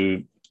just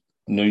do.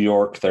 New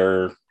York,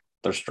 they're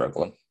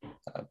struggling,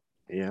 uh,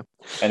 Yeah,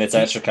 and it's do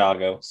at you,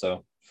 Chicago.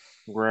 So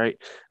right.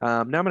 Now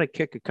I'm going to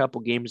kick a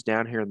couple games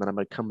down here, and then I'm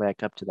going to come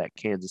back up to that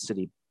Kansas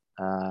City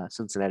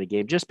Cincinnati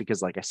game, just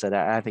because, like I said,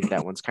 I think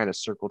that one's kind of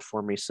circled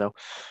for me. So,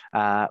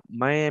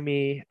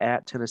 Miami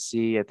at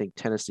Tennessee. I think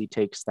Tennessee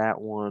takes that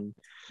one.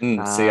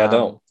 see, I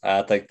don't. Um,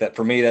 I think that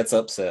for me, that's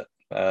upset.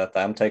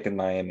 I'm taking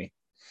Miami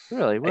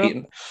Really? Well, eight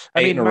and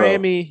I eight mean, in a row.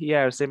 Miami,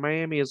 yeah, I would say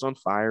Miami is on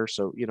fire.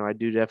 So, I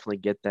do definitely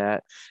get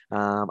that.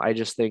 I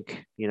just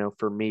think,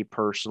 for me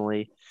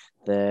personally,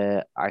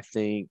 that I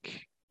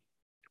think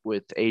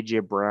with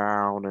AJ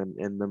Brown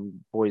and the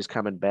boys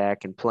coming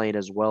back and playing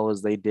as well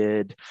as they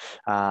did,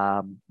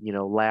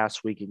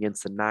 last week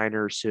against the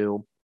Niners,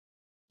 who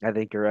I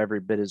think are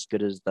every bit as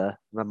good as the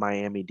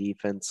Miami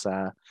defense.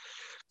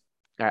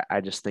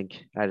 I just think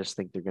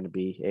they're going to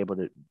be able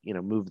to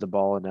move the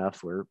ball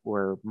enough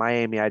where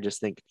Miami, I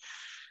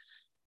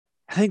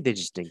think they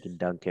just dink and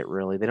dunk it.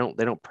 Really, they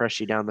don't press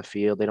you down the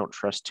field. They don't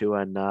trust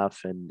Tua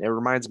enough, and it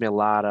reminds me a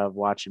lot of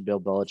watching Bill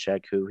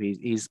Belichick, who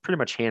he's pretty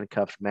much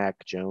handcuffed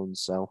Mac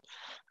Jones. So,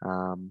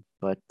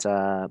 but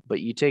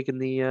you taking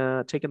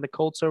the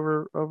Colts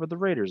over the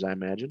Raiders, I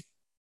imagine.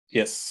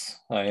 Yes,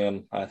 I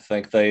am. I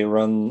think they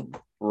run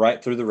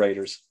right through the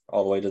Raiders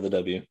all the way to the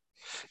W.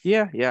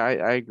 Yeah,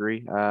 I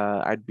agree.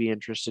 I'd be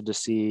interested to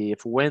see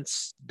if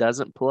Wentz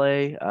doesn't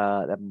play.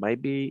 That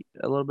might be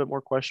a little bit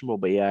more questionable,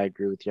 but yeah, I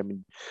agree with you. I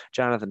mean,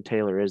 Jonathan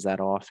Taylor is that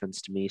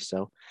offense to me,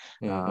 so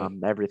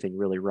Hmm. everything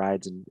really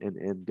rides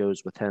and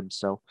goes with him.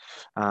 So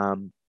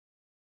um,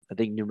 I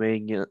think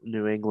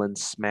New England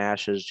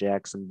smashes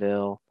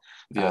Jacksonville.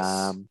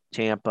 Yes,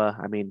 Tampa.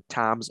 I mean,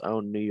 Tom's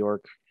owned New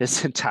York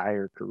his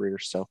entire career.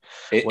 So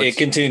it what's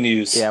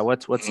continues. yeah,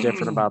 what's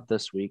different about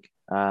this week?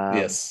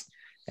 Yes.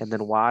 And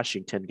then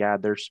Washington,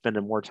 God, they're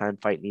spending more time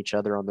fighting each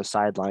other on the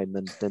sideline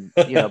than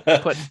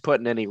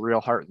putting any real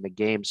heart in the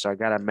game. So I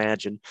got to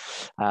imagine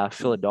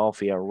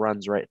Philadelphia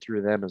runs right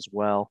through them as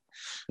well.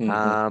 Hmm.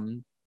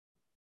 Um,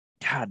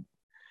 God,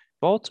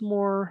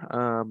 Baltimore,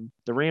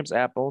 the Rams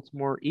at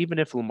Baltimore. Even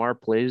if Lamar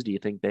plays, do you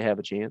think they have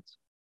a chance?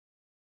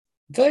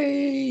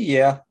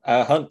 Yeah.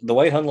 The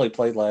way Hundley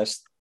played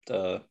last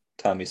uh,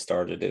 time he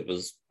started, it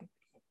was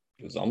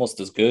almost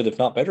as good, if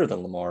not better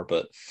than Lamar.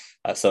 But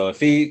so if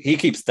he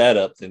keeps that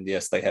up, then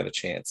yes, they have a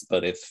chance.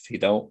 But if he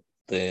don't,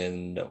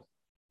 then no.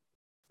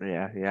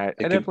 Yeah. I It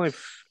could. definitely,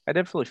 I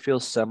definitely feel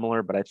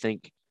similar, but I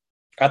think,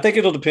 I think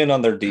it'll depend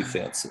on their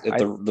defense at I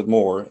the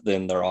more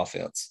than their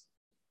offense.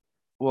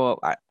 well,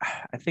 I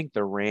think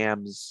the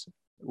Rams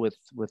with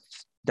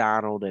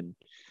Donald and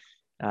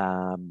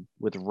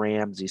with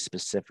Ramsey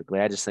specifically.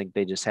 I just think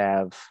they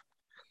have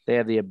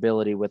the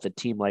ability with a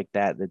team like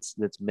that that's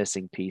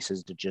missing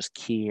pieces to just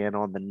key in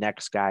on the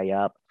next guy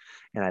up.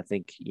 And I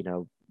think,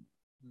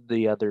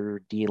 the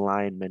other D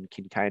lineman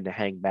can kind of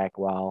hang back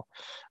while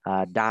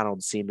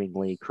Donald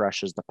seemingly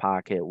crushes the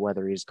pocket,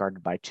 whether he's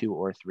guarded by 2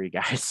 or 3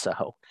 guys.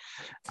 So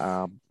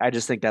I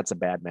just think that's a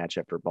bad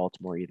matchup for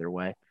Baltimore either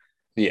way.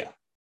 Yeah.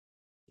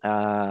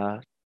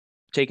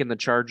 Taking the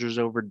Chargers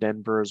over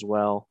Denver as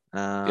well.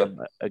 Yep.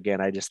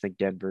 Again, I just think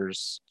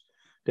Denver's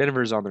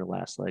on their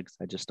last legs.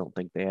 I just don't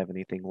think they have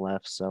anything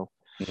left. So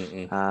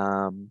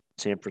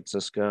San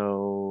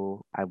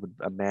Francisco, I would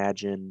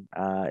imagine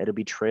it'll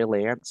be Trey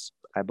Lance,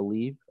 I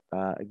believe,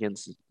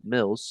 against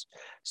Mills.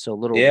 So a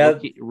little Yeah,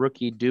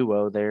 rookie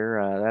duo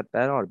there.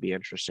 That ought to be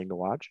interesting to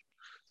watch.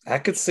 I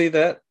could see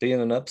that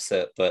being an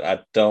upset, but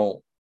I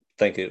don't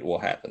think it will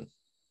happen.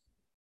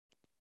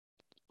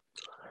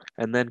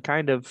 And then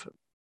kind of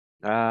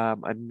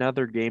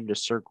another game to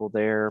circle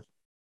there.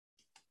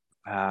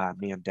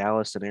 Man,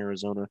 Dallas and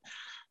Arizona.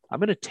 I'm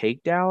going to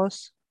take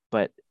Dallas,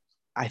 but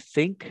I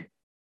think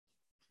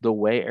the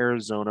way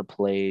Arizona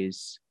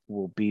plays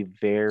will be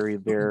very,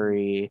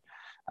 very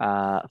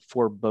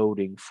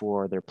foreboding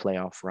for their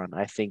playoff run.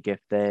 I think if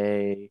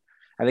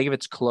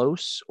it's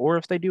close or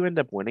if they do end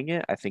up winning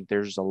it, I think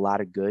there's a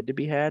lot of good to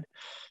be had.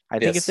 I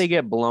think if they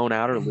Yes. get blown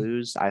out or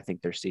lose, I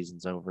think their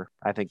season's over.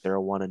 I think they're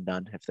a one and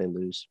done if they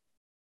lose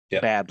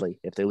Yeah. badly.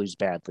 If they lose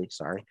badly,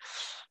 sorry.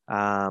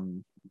 But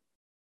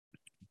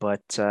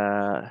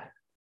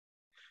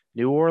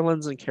New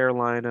Orleans and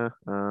Carolina,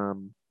 I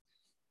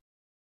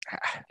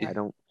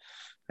don't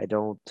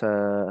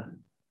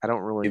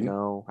really Give,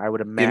 know. I would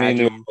give me New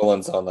imagine.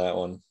 Orleans on that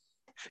one.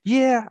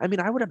 Yeah, I mean,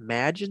 I would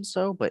imagine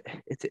so, but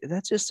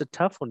that's just a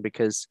tough one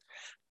because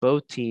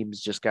both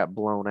teams just got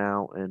blown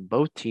out, and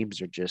both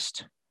teams are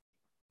just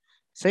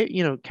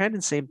kind of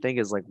the same thing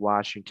as like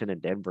Washington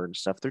and Denver and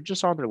stuff. They're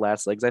just on their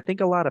last legs. I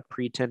think a lot of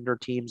pretender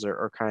teams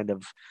are kind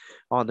of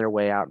on their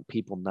way out, and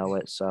people know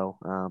it. So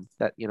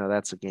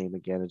that's a game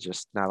again. It's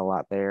just not a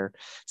lot there.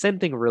 Same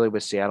thing really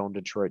with Seattle and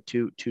Detroit.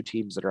 Two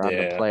teams that are out of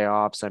the Yeah.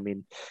 playoffs. I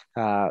mean,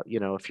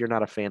 if you're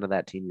not a fan of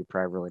that team, you're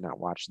probably really not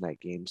watching that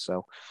game.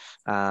 So,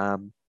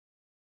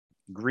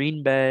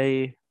 Green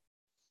Bay,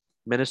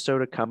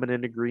 Minnesota coming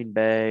into Green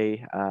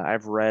Bay.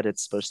 I've read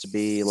it's supposed to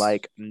be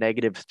like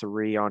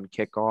 -3 on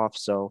kickoff.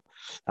 So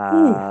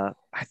I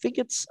think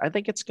it's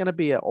going to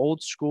be an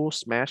old school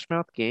smash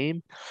mouth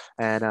game,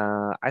 and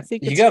I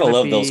think You it's got to going to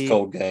love those be.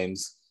 cold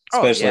games, Oh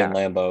especially in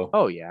yeah, Lambeau.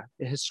 oh yeah,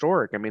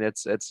 historic. I mean,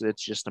 it's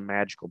just a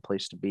magical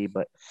place to be.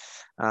 But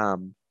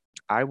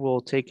I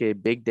will take a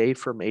big day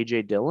from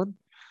AJ Dillon,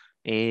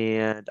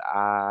 and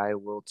I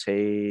will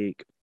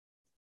take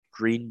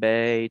Green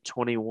Bay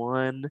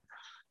 21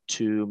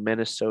 to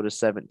Minnesota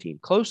 17.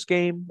 Close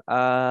game.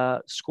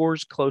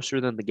 Scores closer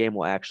than the game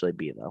will actually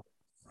be, though,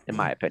 in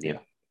my opinion.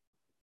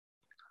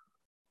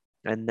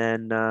 Yeah. And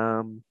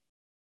then,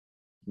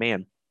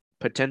 man,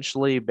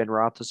 potentially Ben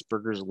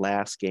Roethlisberger's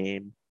last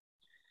game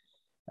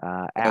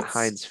at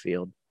Heinz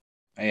Field.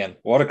 Man,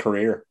 what a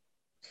career.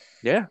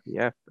 Yeah.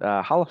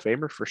 Hall of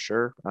Famer for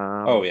sure.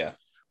 Oh, yeah.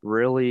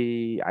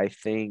 Really, I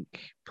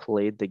think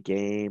played the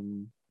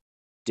game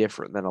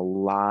different than a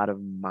lot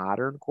of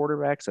modern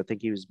quarterbacks. I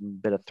think he was a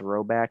bit of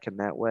throwback in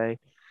that way.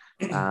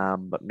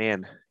 But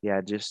man,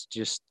 yeah,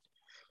 just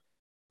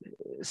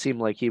seemed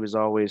like he was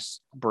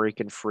always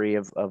breaking free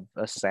of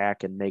a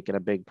sack and making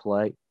a big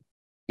play.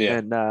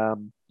 Yeah.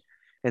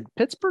 And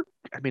Pittsburgh,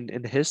 I mean,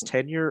 in his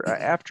tenure,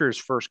 after his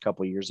first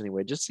couple of years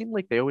anyway, it just seemed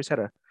like they always had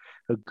a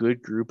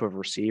good group of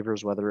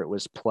receivers, whether it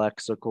was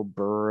Plexical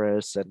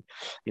Burris and,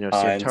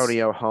 Hines.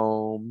 Santonio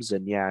Holmes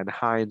and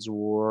Hines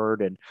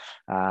Ward and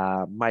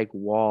Mike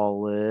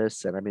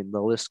Wallace. And I mean,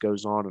 the list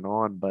goes on and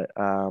on, but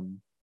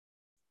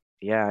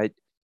yeah,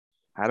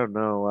 I don't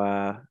know.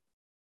 I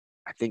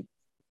think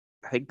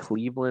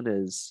Cleveland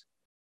is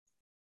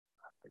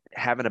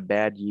having a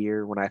bad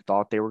year when I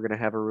thought they were going to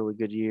have a really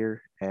good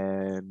year,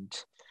 and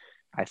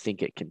I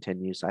think it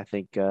continues. I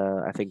think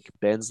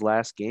Ben's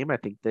last game. I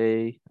think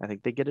they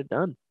get it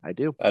done. I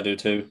do. I do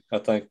too. I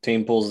think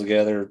team pulls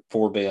together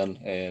for Ben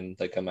and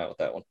they come out with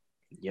that one.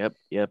 Yep,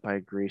 I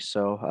agree.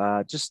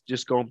 So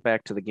just going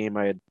back to the game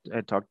I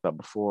had talked about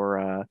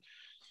before.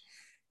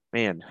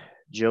 Man,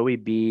 Joey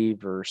B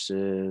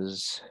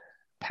versus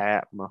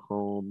Pat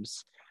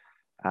Mahomes.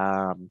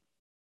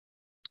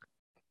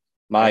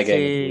 My game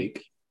of the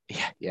week.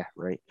 Yeah,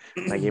 right.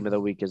 My game of the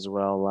week as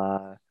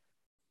well.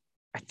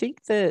 I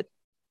think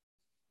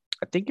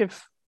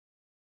if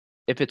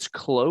it's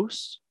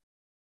close,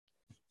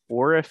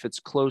 or if it's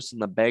close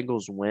and the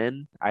Bengals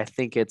win, I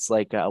think it's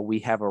like a we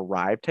have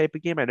arrived type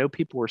of game. I know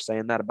people were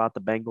saying that about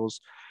the Bengals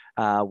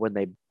when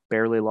they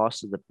barely lost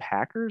to the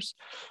Packers,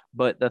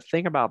 but the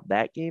thing about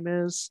that game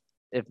is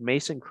if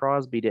Mason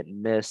Crosby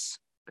didn't miss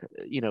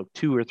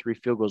 2 or 3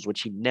 field goals,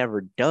 which he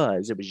never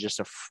does, it was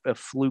just a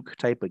fluke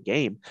type of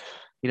game.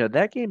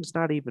 That game's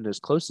not even as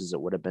close as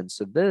it would have been.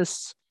 So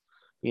this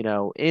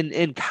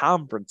in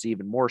conference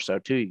even more so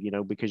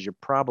too, because you're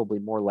probably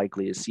more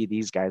likely to see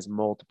these guys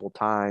multiple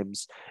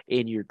times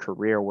in your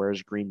career,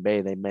 whereas Green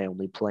Bay, they may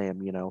only play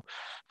them,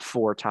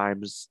 4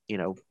 times,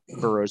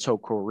 Burrow's whole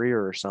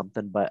career or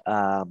something. But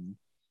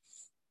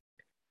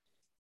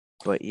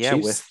yeah,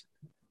 Chiefs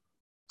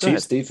go ahead.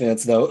 Chiefs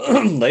defense though,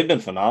 they've been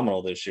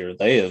phenomenal this year.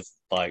 They have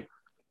like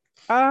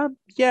Yeah,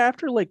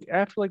 after like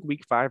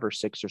week 5 or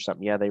 6 or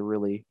something, yeah, they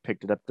really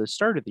picked it up. The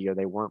start of the year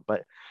they weren't,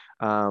 but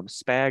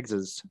Spags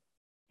is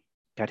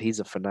God, he's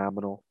a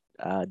phenomenal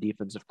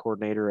defensive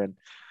coordinator, and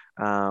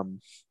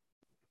um,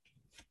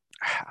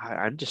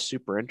 I'm just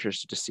super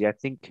interested to see. I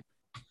think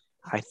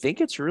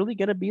it's really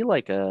going to be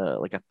like a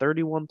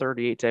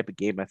 31-38 type of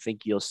game. I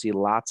think you'll see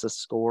lots of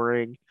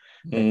scoring.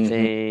 I mhm.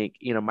 think,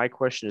 my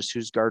question is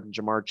who's guarding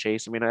Jamar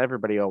Chase? I mean,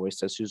 everybody always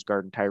says who's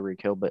guarding Tyreek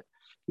Hill, but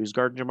who's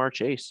guarding Jamar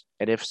Chase?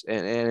 And if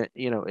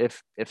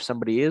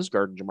somebody is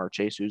guarding Jamar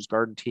Chase, who's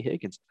guarding T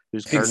Higgins?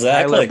 Who's guarding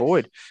Tyler Exactly.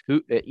 Boyd?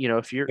 Who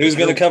if Who's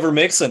going to you're cover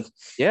Mixon?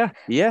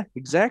 yeah,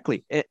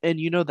 exactly. And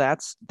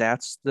that's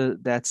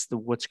the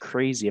what's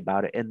crazy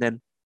about it. And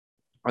then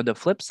on the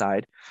flip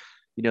side,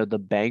 the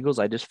Bengals,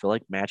 I just feel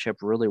like match up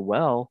really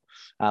well,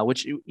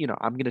 which,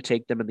 I'm going to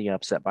take them in the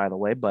upset, by the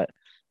way. But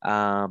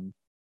um,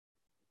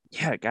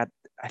 yeah,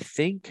 I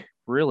think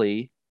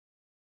really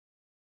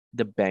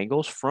the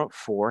Bengals front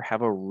four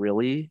have a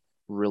really,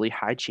 really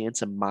high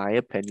chance, in my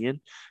opinion,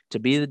 to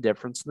be the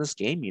difference in this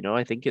game.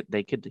 I think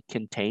they could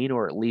contain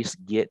or at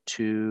least get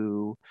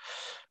to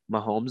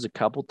Mahomes a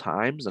couple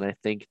times. And I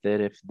think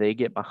that if they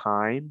get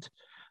behind,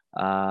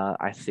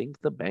 I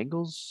think the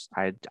Bengals,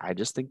 I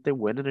just think they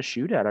win in a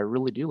shootout. I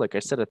really do. Like I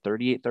said, a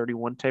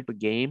 38-31 type of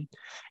game.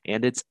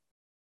 And it's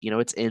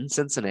in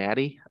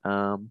Cincinnati.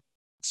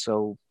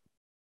 So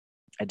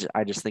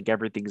I just think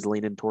everything's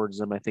leaning towards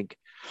them. I think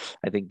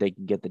they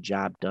can get the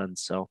job done.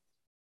 So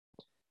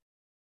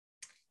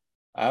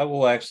I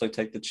will actually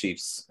take the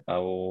Chiefs. I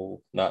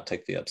will not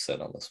take the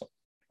upset on this one.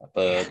 yeah,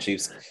 But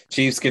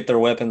Chiefs get their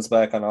weapons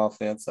back on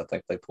offense. I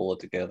think they pull it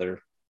together.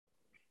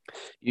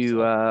 you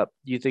So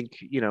you think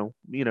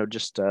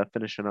just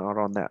finishing out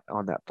on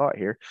that thought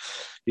here,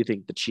 you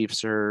think the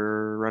Chiefs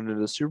are running to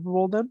the Super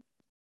Bowl then?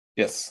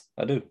 yes,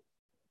 I do.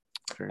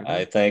 Fair I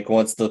enough. think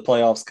once the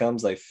playoffs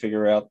comes, they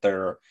figure out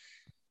their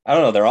I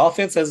don't know, their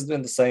offense hasn't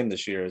been the same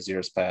this year as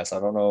years past.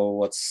 I don't know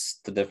what's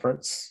the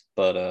difference,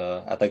 but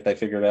I think they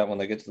figure it out when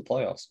they get to the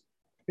playoffs.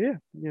 Yeah,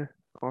 yeah,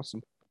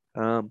 awesome.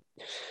 Um,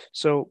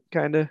 so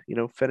kind of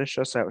finish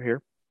us out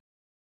here.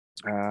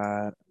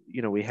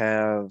 We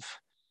have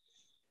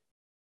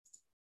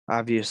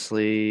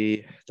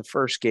obviously the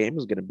first game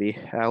is going to be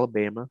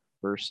Alabama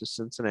versus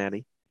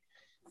Cincinnati.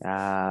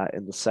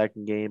 In the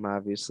second game,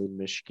 obviously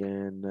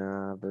Michigan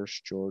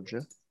versus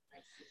Georgia.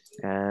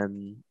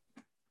 And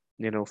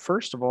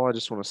first of all, I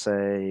just want to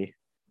say,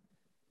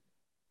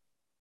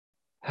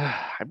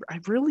 I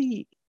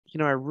really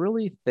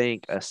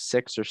think a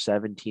 6 or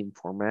 7 team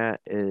format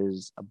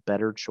is a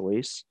better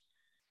choice.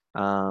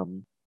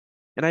 Um,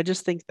 and I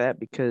just think that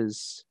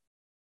because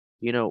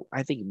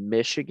I think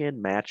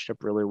Michigan matched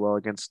up really well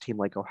against a team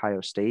like Ohio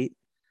State,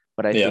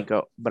 but I Yeah,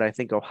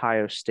 think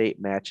Ohio State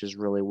matches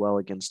really well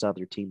against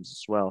other teams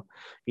as well.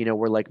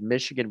 We're like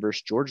Michigan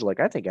versus Georgia. Like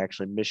I think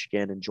actually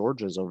Michigan and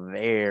Georgia is a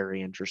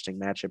very interesting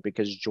matchup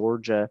because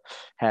Georgia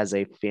has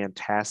a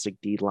fantastic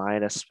D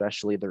line,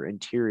 especially their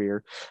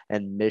interior,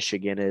 and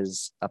Michigan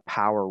is a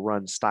power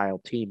run style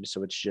team.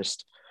 So it's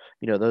just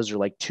those are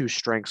like two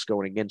strengths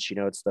going against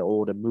it's the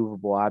old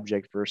immovable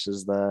object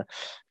versus the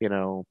you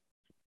know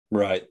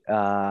right.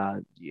 uh,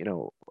 you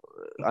know,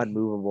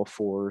 unmovable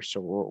force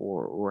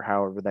or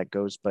however that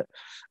goes. But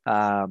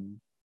on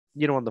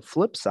the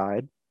flip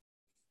side,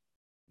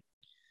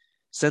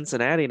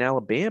 Cincinnati and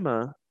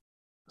Alabama,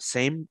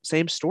 same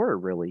story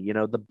really.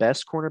 The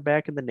best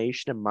cornerback in the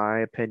nation, in my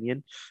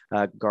opinion,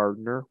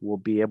 Gardner will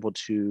be able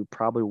to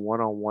probably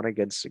one-on-one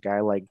against a guy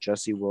like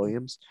Jesse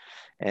Williams,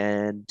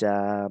 and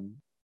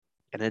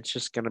it's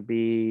just going to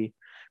be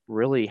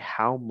really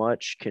how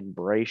much can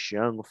Bryce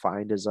Young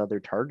find his other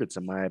targets,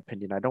 in my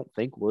opinion. I don't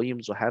think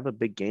Williams will have a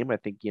big game. I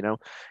think,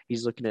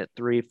 he's looking at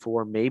 3,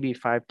 4, maybe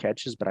 5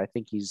 catches, but I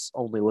think he's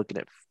only looking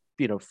at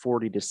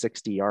 40 to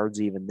 60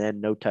 yards, even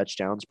then, no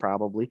touchdowns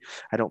probably.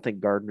 I don't think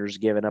Gardner's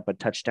given up a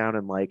touchdown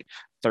in like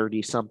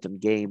 30 something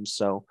games.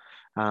 So,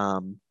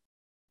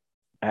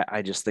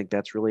 I just think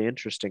that's really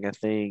interesting. I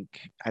think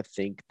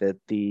that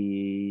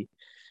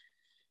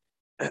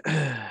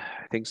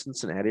I think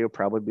Cincinnati will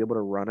probably be able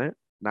to run it.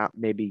 Not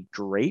maybe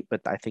great, but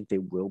I think they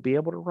will be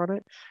able to run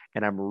it.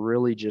 And I'm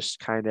really just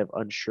kind of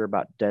unsure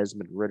about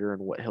Desmond Ritter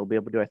and what he'll be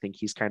able to do. I think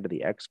he's kind of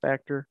the X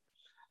factor.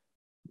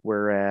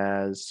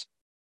 Whereas,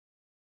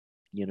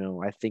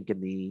 I think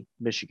in the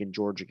Michigan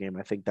Georgia game,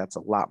 I think that's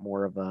a lot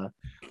more of a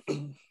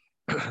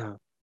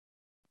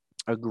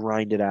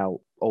grinded out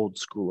old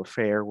school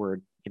affair where,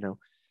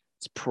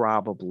 it's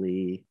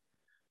probably,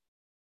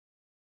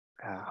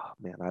 oh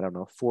man, I don't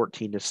know,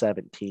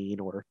 14-17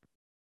 or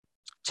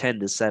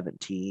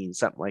 10-17,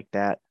 something like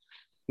that.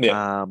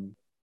 Yeah. Um,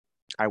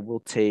 I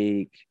will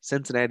take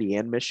Cincinnati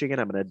and Michigan.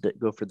 I'm going to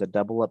go for the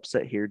double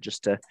upset here, Oh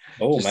just to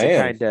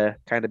man.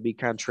 kind of be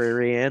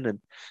contrarian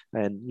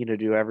and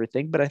do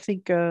everything. But I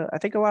think a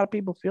lot of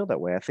people feel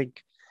that way. I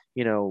think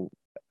you know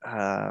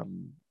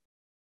um,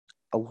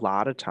 a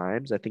lot of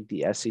times I think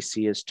the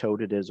SEC is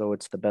touted as, oh,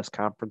 it's the best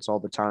conference all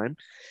the time.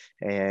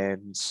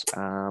 And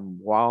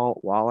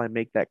while I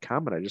make that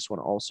comment, I just want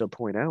to also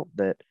point out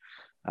that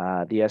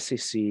the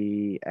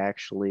SEC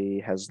actually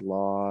has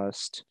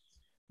lost.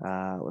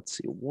 Let's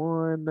see,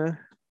 one,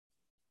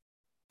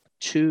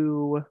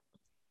 two,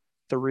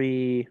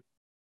 three,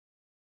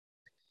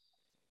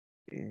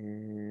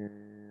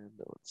 and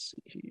let's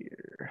see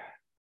here,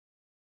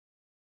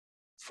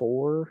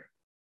 four.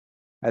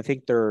 I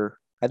think they're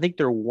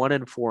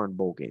 1-4 in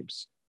bowl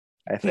games,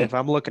 if Hmm.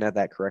 I'm looking at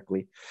that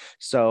correctly.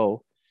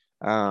 So,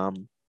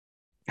 um,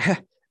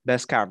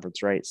 best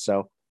conference, right?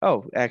 So,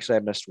 oh, actually,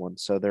 I missed one.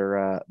 So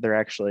they're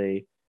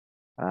actually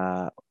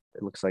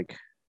it looks like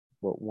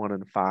what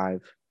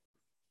 1-5,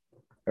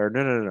 or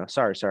no.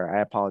 Sorry. I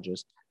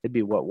apologize. It'd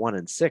be what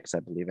 1-6, I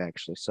believe,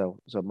 actually. So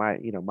my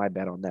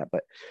bet on that.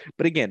 But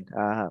again,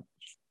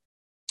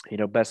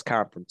 best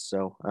conference.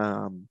 So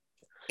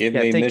Give yeah,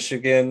 I me think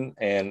Michigan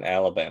and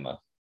Alabama.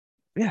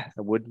 yeah,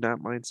 I would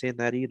not mind saying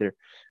that either.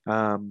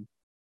 Um,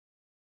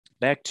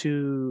 back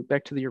to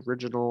the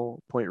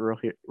original point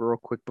real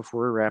quick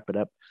before we wrap it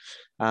up.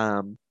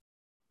 Um,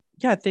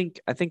 yeah, I think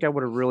I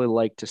would have really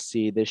liked to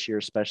see this year,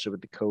 especially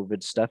with the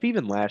COVID stuff.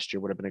 Even last year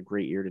would have been a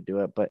great year to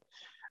do it, but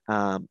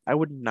I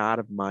would not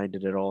have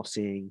minded at all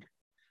seeing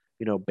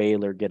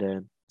Baylor get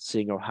in,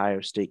 seeing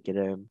Ohio State get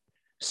in,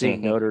 seeing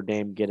Hmm. Notre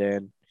Dame get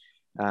in.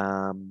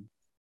 Um,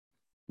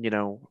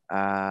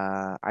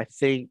 I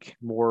think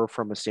more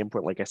from a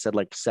standpoint, like I said,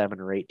 like 7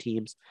 or 8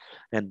 teams,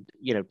 and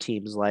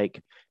teams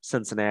like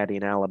Cincinnati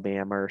and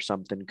Alabama or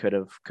something could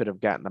have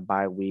gotten a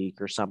bye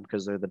week or something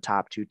because they're the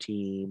top 2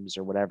 teams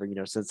or whatever.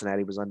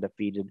 Cincinnati was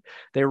undefeated.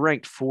 They were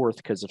ranked fourth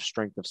because of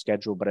strength of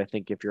schedule, but I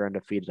think if you're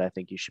undefeated, I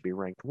think you should be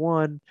ranked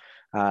one.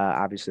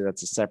 Obviously,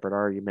 that's a separate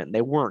argument, and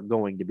they weren't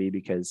going to be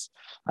because,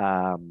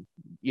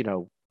 you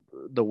know,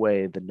 the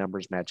way the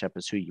numbers match up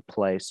is who you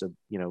play. So,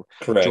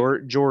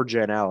 Correct.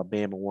 Georgia and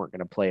Alabama weren't going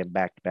to play in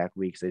back-to-back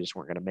weeks. They just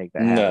weren't going to make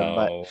that happen.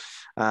 No.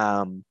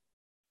 Um,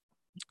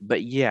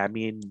 but yeah, I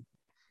mean,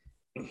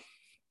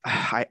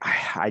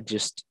 I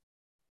just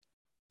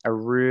I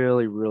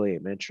really really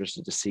am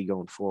interested to see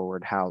going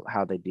forward how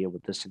they deal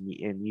with this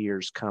in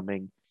years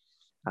coming.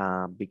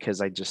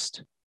 Because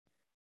it's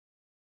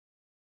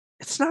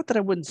not that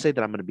I wouldn't say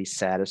that I'm going to be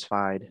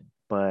satisfied,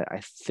 but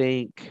I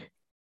think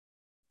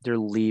they're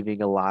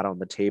leaving a lot on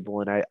the table.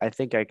 And I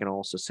think I can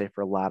also say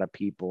for a lot of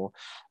people,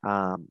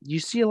 you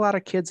see a lot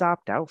of kids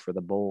opt out for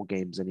the bowl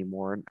games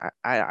anymore. And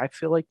I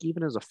feel like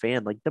even as a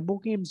fan, like the bowl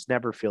games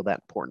never feel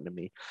that important to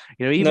me.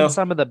 Even No.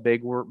 some of the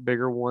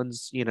bigger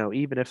ones,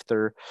 even if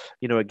they're,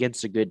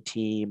 against a good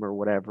team or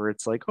whatever,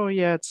 it's like, oh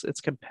yeah,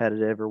 it's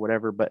competitive or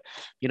whatever. But,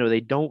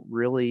 they don't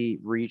really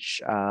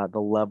reach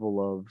the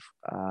level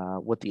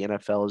of what the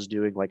NFL is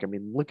doing. Like, I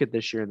mean, look at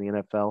this year in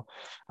the NFL.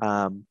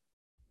 Um,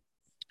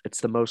 it's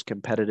the most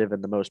competitive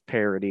and the most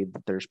parity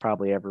that there's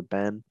probably ever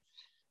been.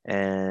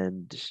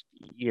 And,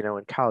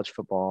 in college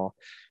football,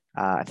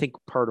 I think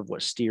part of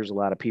what steers a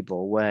lot of people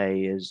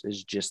away is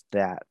just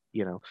that,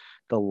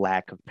 the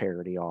lack of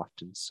parity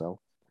often. So,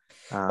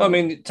 Well, I um,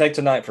 mean, take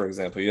tonight, for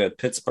example. You had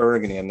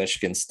Pittsburgh and you had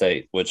Michigan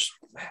State, which,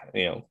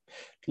 you know,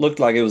 looked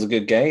like it was a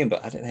good game,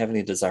 but I didn't have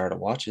any desire to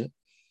watch it.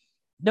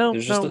 no,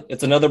 no,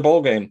 It's another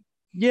bowl game.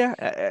 yeah,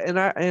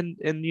 and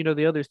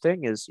the other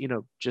thing is,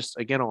 just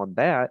again on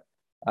that,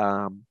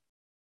 um,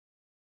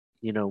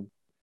 you know,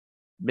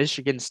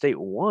 Michigan State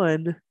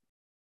won,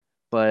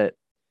 but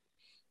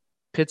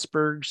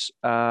Pittsburgh's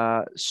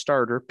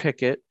starter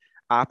Pickett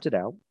opted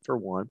out for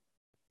one. Hmm.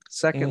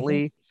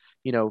 Secondly,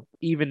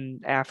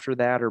 even after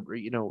that, or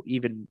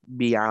even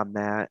beyond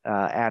that,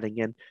 adding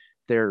in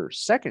their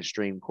second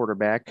string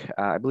quarterback,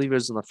 I believe it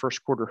was in the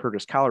first quarter, hurt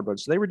his collarbone,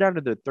 so they were down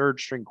to their third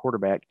string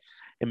quarterback,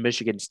 and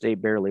Michigan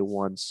State barely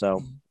won.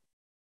 So,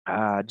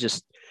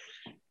 just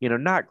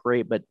not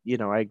great, but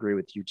I agree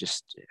with you.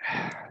 Just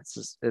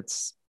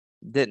it's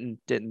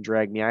didn't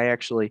drag me. I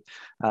actually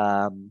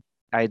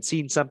I had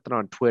seen something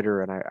on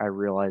Twitter and I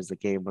realized the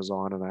game was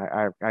on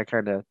and I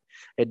kind of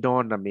it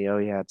dawned on me, oh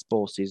yeah, it's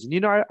bowl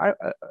season.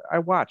 I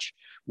watch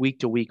week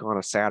to week on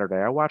a Saturday.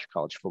 I watch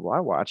college football. I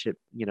watch it,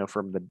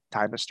 from the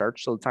time it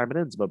starts till the time it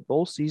ends. But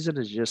bowl season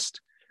is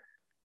just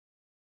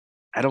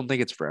I don't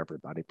think it's for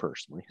everybody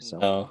personally. So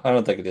No, I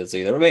don't think it is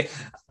either. I mean,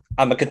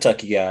 I'm a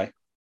Kentucky guy,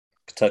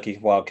 Kentucky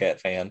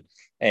Wildcat fan.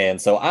 And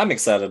so I'm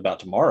excited about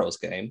tomorrow's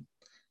game,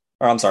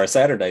 or I'm sorry,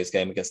 Saturday's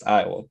game against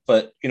Iowa.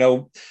 But,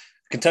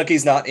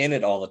 Kentucky's not in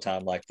it all the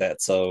time like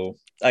that. So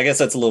I guess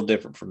that's a little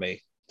different for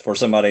me. For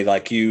somebody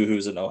like you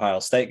who's an Ohio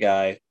State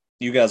guy,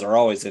 you guys are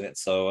always in it.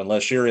 So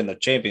unless you're in the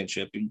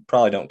championship, you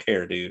probably don't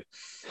care, do you?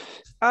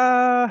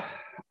 uh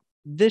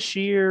this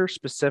year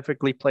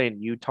specifically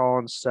playing Utah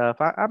and stuff,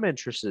 I'm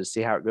interested to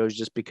see how it goes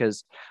just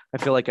because I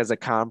feel like as a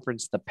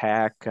conference, the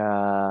pack,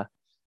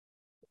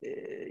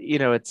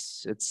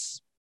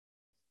 it's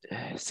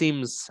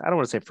seems, I don't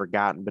want to say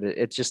forgotten, but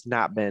it's just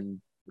not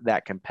been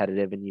that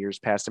competitive in years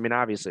past. I mean,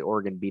 obviously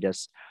Oregon beat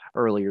us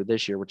earlier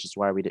this year, which is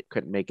why we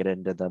couldn't make it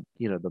into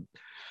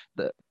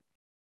the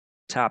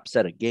top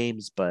set of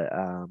games. But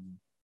I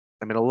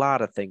mean, a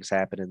lot of things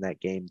happened in that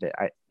game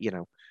that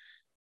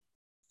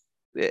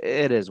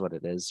it is what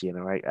it is.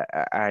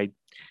 I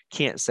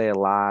can't say a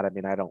lot. I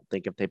mean, I don't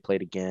think if they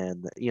played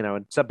again,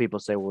 and some people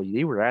say, well,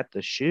 you were at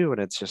the shoe,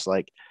 and it's just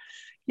like,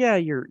 yeah,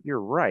 you're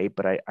right,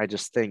 but I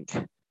just think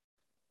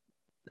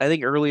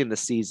early in the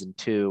season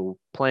too,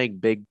 playing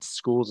big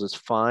schools is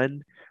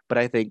fun, but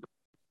I think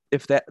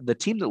if that the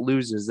team that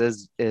loses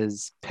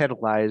is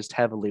penalized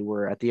heavily,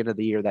 where at the end of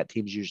the year that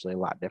team's usually a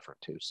lot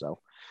different too. So,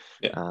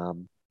 Yeah.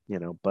 um,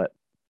 but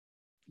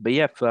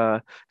yeah, if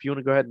you want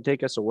to go ahead and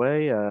take us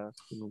away,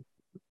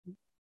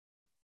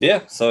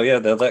 Yeah. So yeah,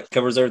 that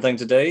covers everything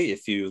today.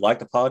 If you like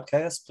the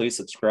podcast, please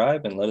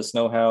subscribe and let us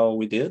know how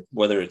we did,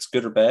 whether it's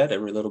good or bad.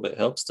 Every little bit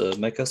helps to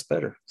make us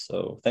better.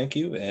 So thank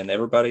you, and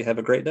everybody have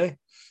a great day.